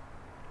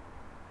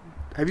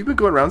 Have you been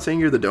going around saying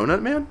you're the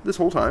donut man this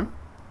whole time?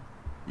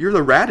 You're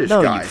the radish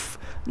guy.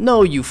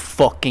 No, you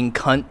fucking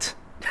cunt.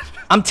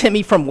 I'm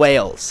Timmy from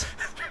Wales.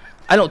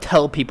 I don't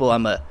tell people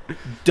I'm a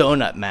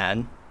donut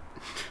man.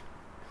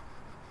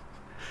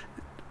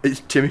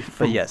 Is Timmy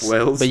from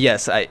Wales? But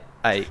yes, I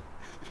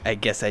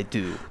guess I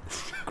do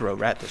grow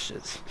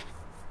radishes.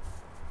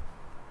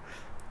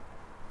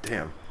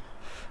 Damn.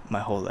 My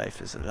whole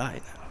life is a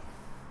lie now.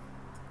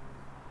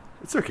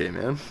 It's okay,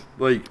 man.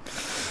 Like,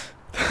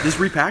 just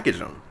repackage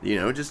them. You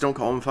know, just don't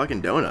call them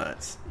fucking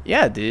donuts.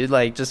 Yeah, dude.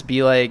 Like, just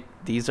be like,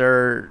 these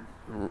are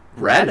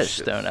radish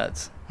Radishes.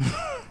 donuts.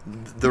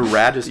 The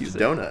raddest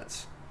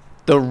donuts.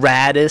 The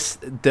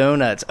raddest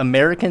donuts.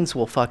 Americans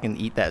will fucking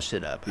eat that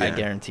shit up. I Yeah,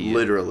 guarantee you.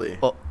 Literally.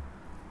 Oh,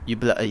 You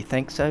bloody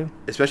think so?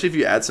 Especially if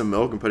you add some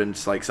milk and put it in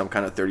just like some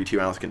kind of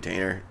 32-ounce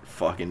container.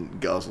 Fucking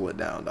guzzle it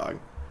down, dog.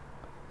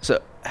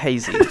 So,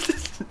 Hazy,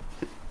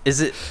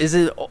 is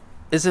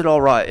it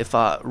all right if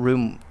I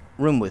room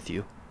with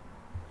you?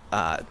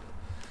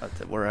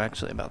 We're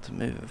actually about to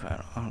move.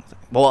 I don't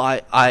think. Well,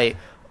 I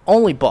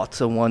only bought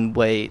a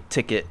one-way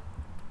ticket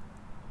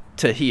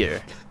to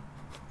here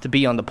to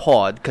be on the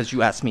pod because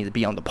you asked me to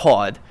be on the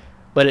pod,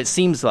 but it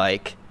seems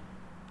like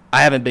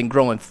I haven't been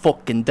growing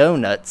fucking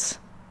donuts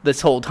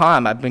this whole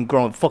time. I've been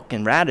growing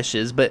fucking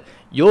radishes, but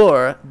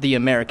you're the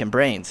American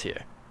brains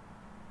here.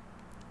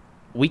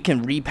 We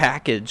can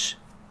repackage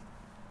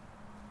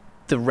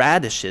the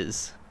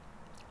radishes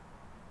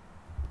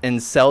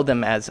and sell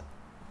them as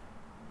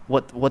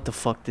what the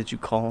fuck did you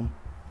call them?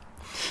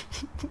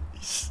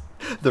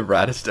 The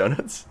Radish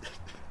donuts.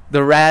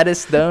 The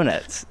Radish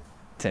donuts,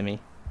 Timmy.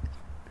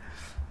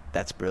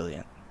 That's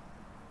brilliant.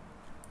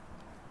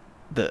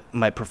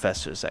 My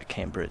professors at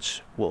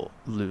Cambridge will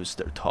lose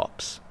their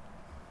tops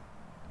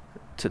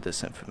to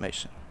this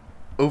information.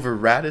 Over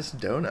Radish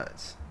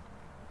donuts.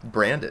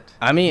 Brand it.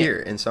 I mean, here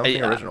in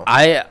something original.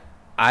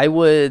 I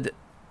would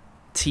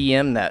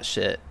TM that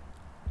shit,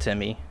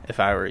 Timmy,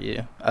 if I were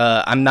you.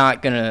 I'm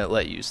not gonna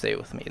let you stay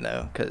with me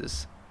though,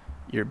 because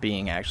you're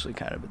being actually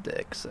kind of a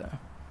dick. So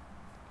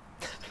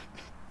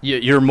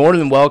you're more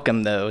than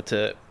welcome though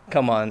to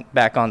come on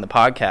back on the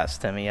podcast,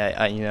 Timmy.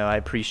 I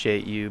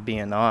appreciate you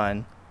being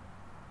on.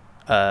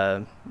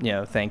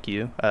 Thank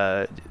you.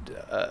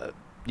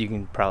 You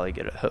can probably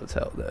get a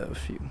hotel though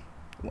if you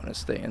want to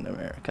stay in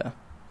America.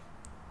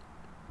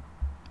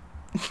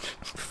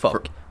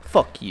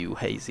 Fuck you,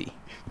 Hazy,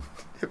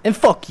 and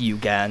fuck you,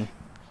 Gan.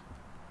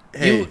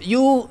 Hey.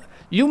 You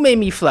made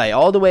me fly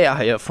all the way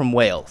out here from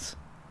Wales.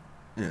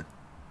 Yeah.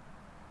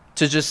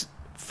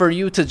 For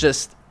you to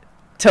just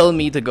tell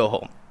me to go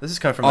home. This is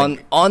coming from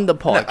on the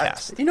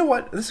podcast. You know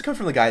what? This is coming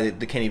from the guy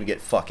that can't even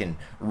get fucking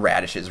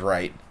radishes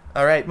right.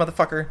 All right,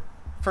 motherfucker.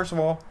 First of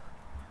all,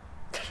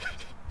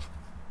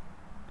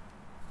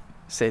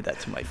 say that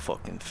to my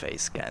fucking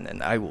face, Gan,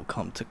 and I will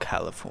come to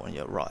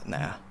California right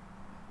now.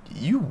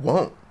 you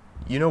won't.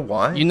 You know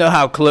why? You know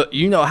how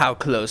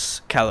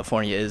close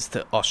California is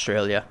to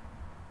Australia.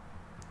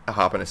 A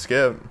hop and a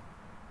skip.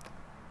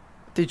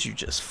 Did you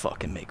just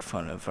fucking make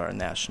fun of our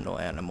national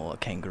animal, a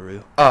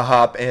kangaroo? A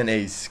hop and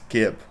a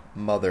skip,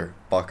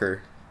 motherfucker.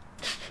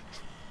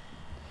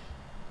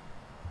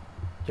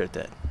 You're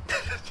dead.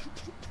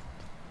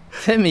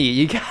 Timmy,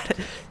 you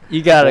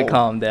gotta Whoa.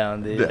 calm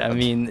down, dude. Yeah. I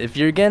mean, if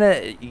you're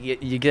gonna,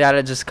 you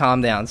gotta just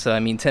calm down. So,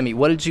 I mean, Timmy,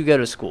 what did you go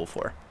to school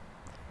for?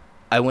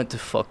 I went to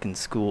fucking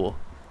school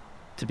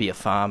to be a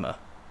farmer.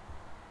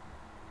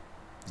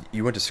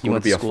 You went to school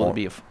to be a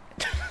farmer.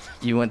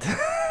 You went to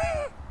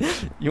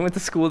you went to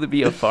school to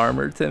be a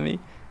farmer, Timmy?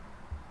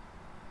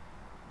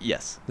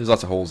 Yes. There's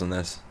lots of holes in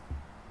this.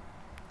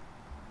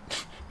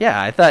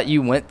 Yeah, I thought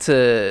you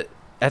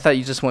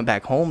just went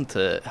back home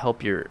to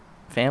help your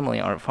family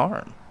on a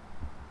farm.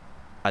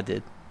 I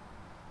did.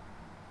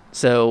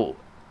 So,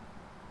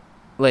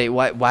 like,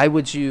 why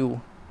would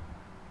you?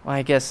 Well,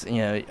 I guess,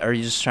 are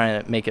you just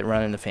trying to make it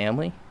run in the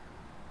family?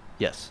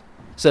 Yes.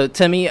 So,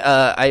 Timmy,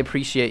 I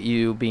appreciate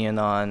you being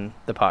on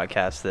the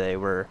podcast today.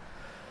 We're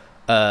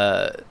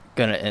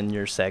gonna end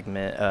your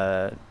segment.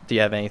 Do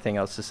you have anything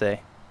else to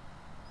say?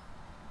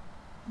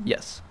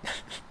 Yes.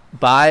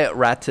 Buy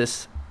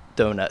Ratis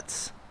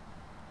Donuts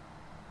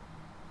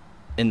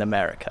in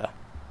America.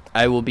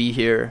 I will be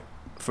here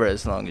for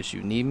as long as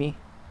you need me.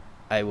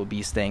 I will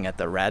be staying at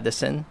the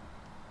Radisson,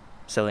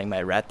 selling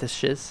my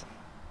radishes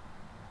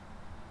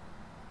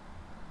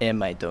and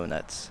my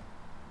donuts.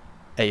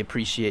 I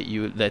appreciate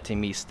you letting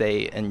me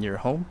stay in your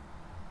home.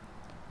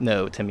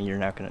 No, Timmy, you're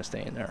not going to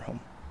stay in our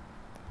home.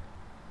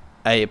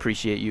 I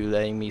appreciate you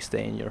letting me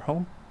stay in your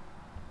home.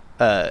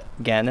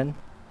 Gannon,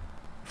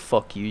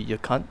 fuck you, you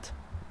cunt.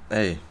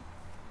 Hey,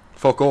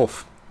 fuck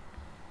off.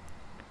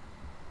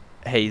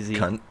 Hazy.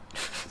 Cunt.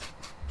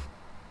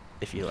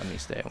 If you let me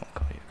stay, I won't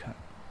call you a cunt.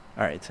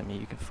 Alright, Timmy,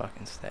 you can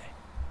fucking stay.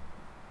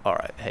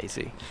 Alright,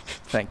 Hazy.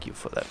 Thank you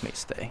for letting me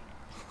stay.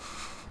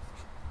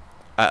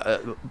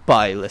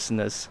 Bye,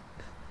 listeners.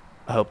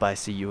 I hope I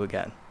see you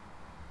again.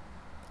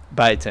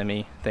 Bye,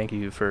 Timmy. Thank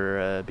you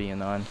for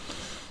being on.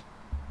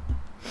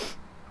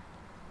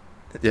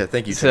 Yeah,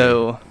 thank you, Timmy.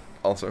 So,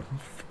 Also,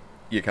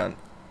 you cunt.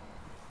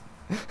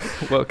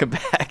 welcome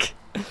back.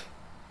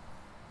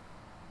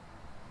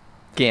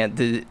 Can't.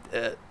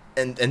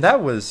 And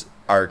that was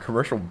our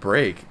commercial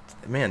break.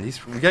 Man, we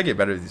gotta get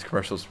better at these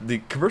commercials. The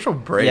commercial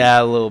break.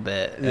 Yeah, a little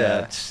bit.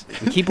 Yeah.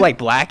 We keep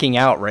blacking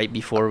out right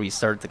before we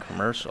start the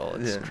commercial.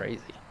 It's Yeah.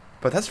 crazy.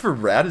 But that's for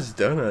Radish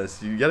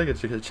Donuts. You gotta go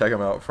check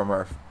them out from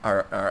our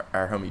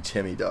homie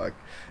Timmy, dog.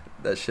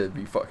 That should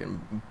be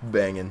fucking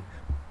banging.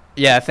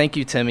 Yeah, thank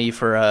you, Timmy,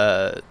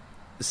 for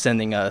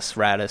sending us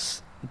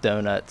Radish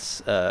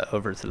Donuts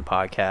over to the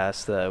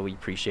podcast. We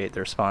appreciate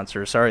their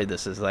sponsor. Sorry,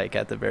 this is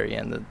at the very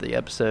end of the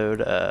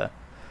episode.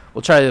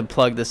 We'll try to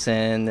plug this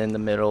in the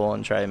middle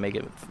and try to make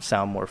it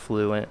sound more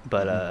fluent.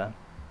 But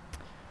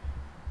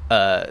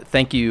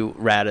thank you,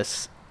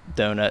 Radish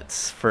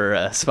Donuts for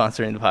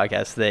sponsoring the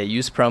podcast today.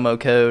 Use promo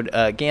code.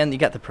 Gan, you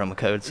got the promo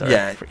code. Sorry.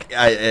 Yeah,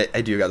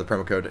 I do got the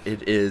promo code.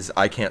 It is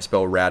I can't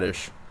spell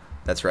radish.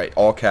 That's right.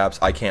 All caps,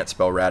 I can't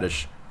spell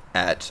radish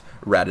at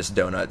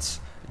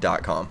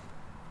radisdonuts.com.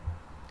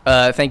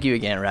 Thank you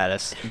again,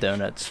 Radis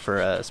Donuts, for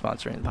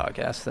sponsoring the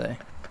podcast today.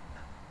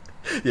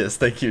 Yes,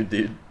 thank you,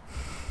 dude.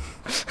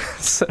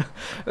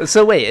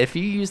 So wait, if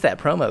you use that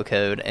promo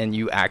code and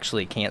you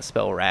actually can't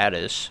spell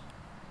radish,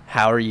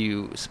 how are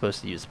you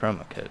supposed to use the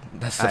promo code?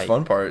 That's the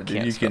fun part,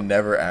 dude. You can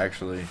never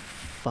actually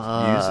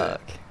use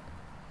it.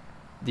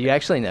 Do you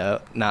actually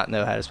not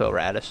know how to spell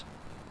radish?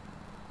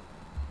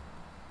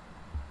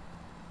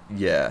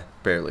 Yeah,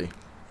 barely.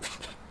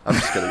 I'm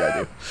just kidding,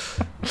 I do.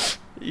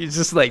 You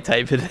just like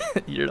type it.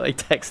 You're like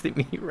texting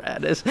me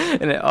radish,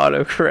 and it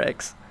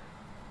autocorrects.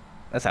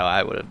 That's how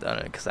I would have done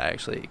it, because I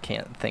actually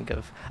can't think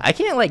of. I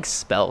can't like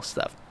spell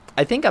stuff.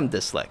 I think I'm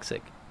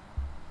dyslexic.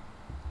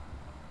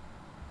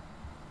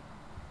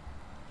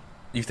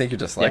 You think you're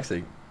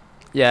dyslexic?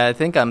 Yeah, I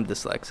think I'm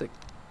dyslexic.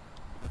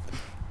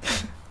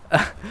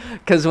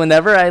 Because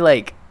whenever I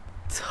like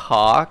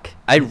talk,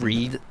 I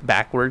read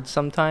backwards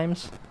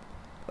sometimes.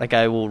 Like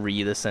I will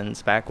read a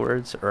sentence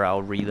backwards, or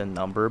I'll read a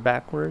number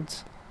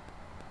backwards.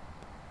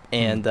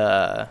 And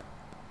I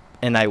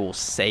will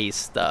say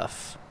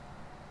stuff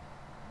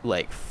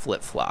like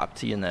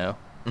flip-flopped, you know?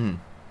 Mm.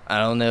 I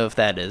don't know if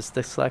that is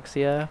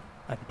dyslexia.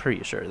 I'm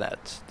pretty sure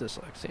that's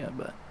dyslexia,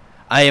 but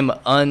I am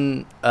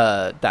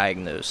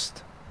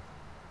undiagnosed.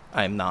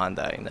 I'm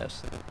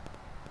non-diagnosed.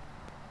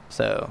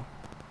 So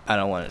I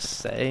don't want to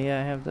say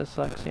I have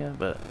dyslexia,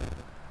 but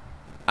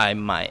I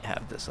might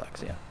have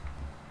dyslexia.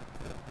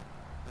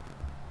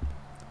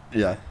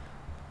 Yeah.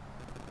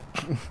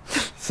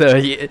 So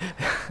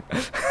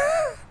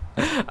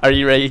are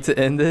you ready to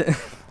end it?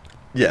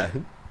 Yeah.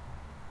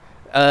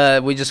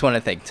 We just want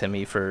to thank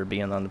Timmy for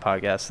being on the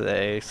podcast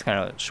today. It's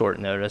kind of short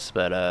notice,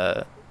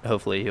 but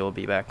hopefully he'll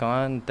be back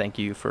on. Thank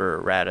you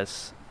for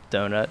Radis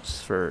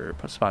Donuts for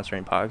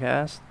sponsoring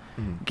podcast.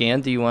 Mm.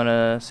 Gan, do you want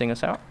to sing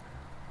us out?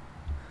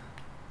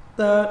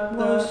 That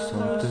was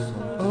something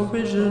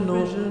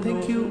original.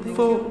 Thank you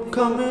for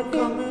coming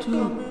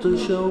into the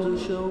show.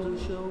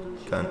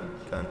 Gun.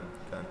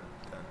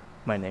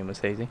 My name was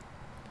Hazy.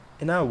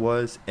 And I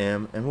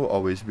am, and will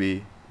always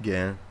be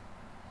Gan.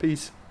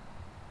 Peace.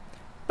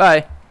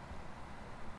 Bye.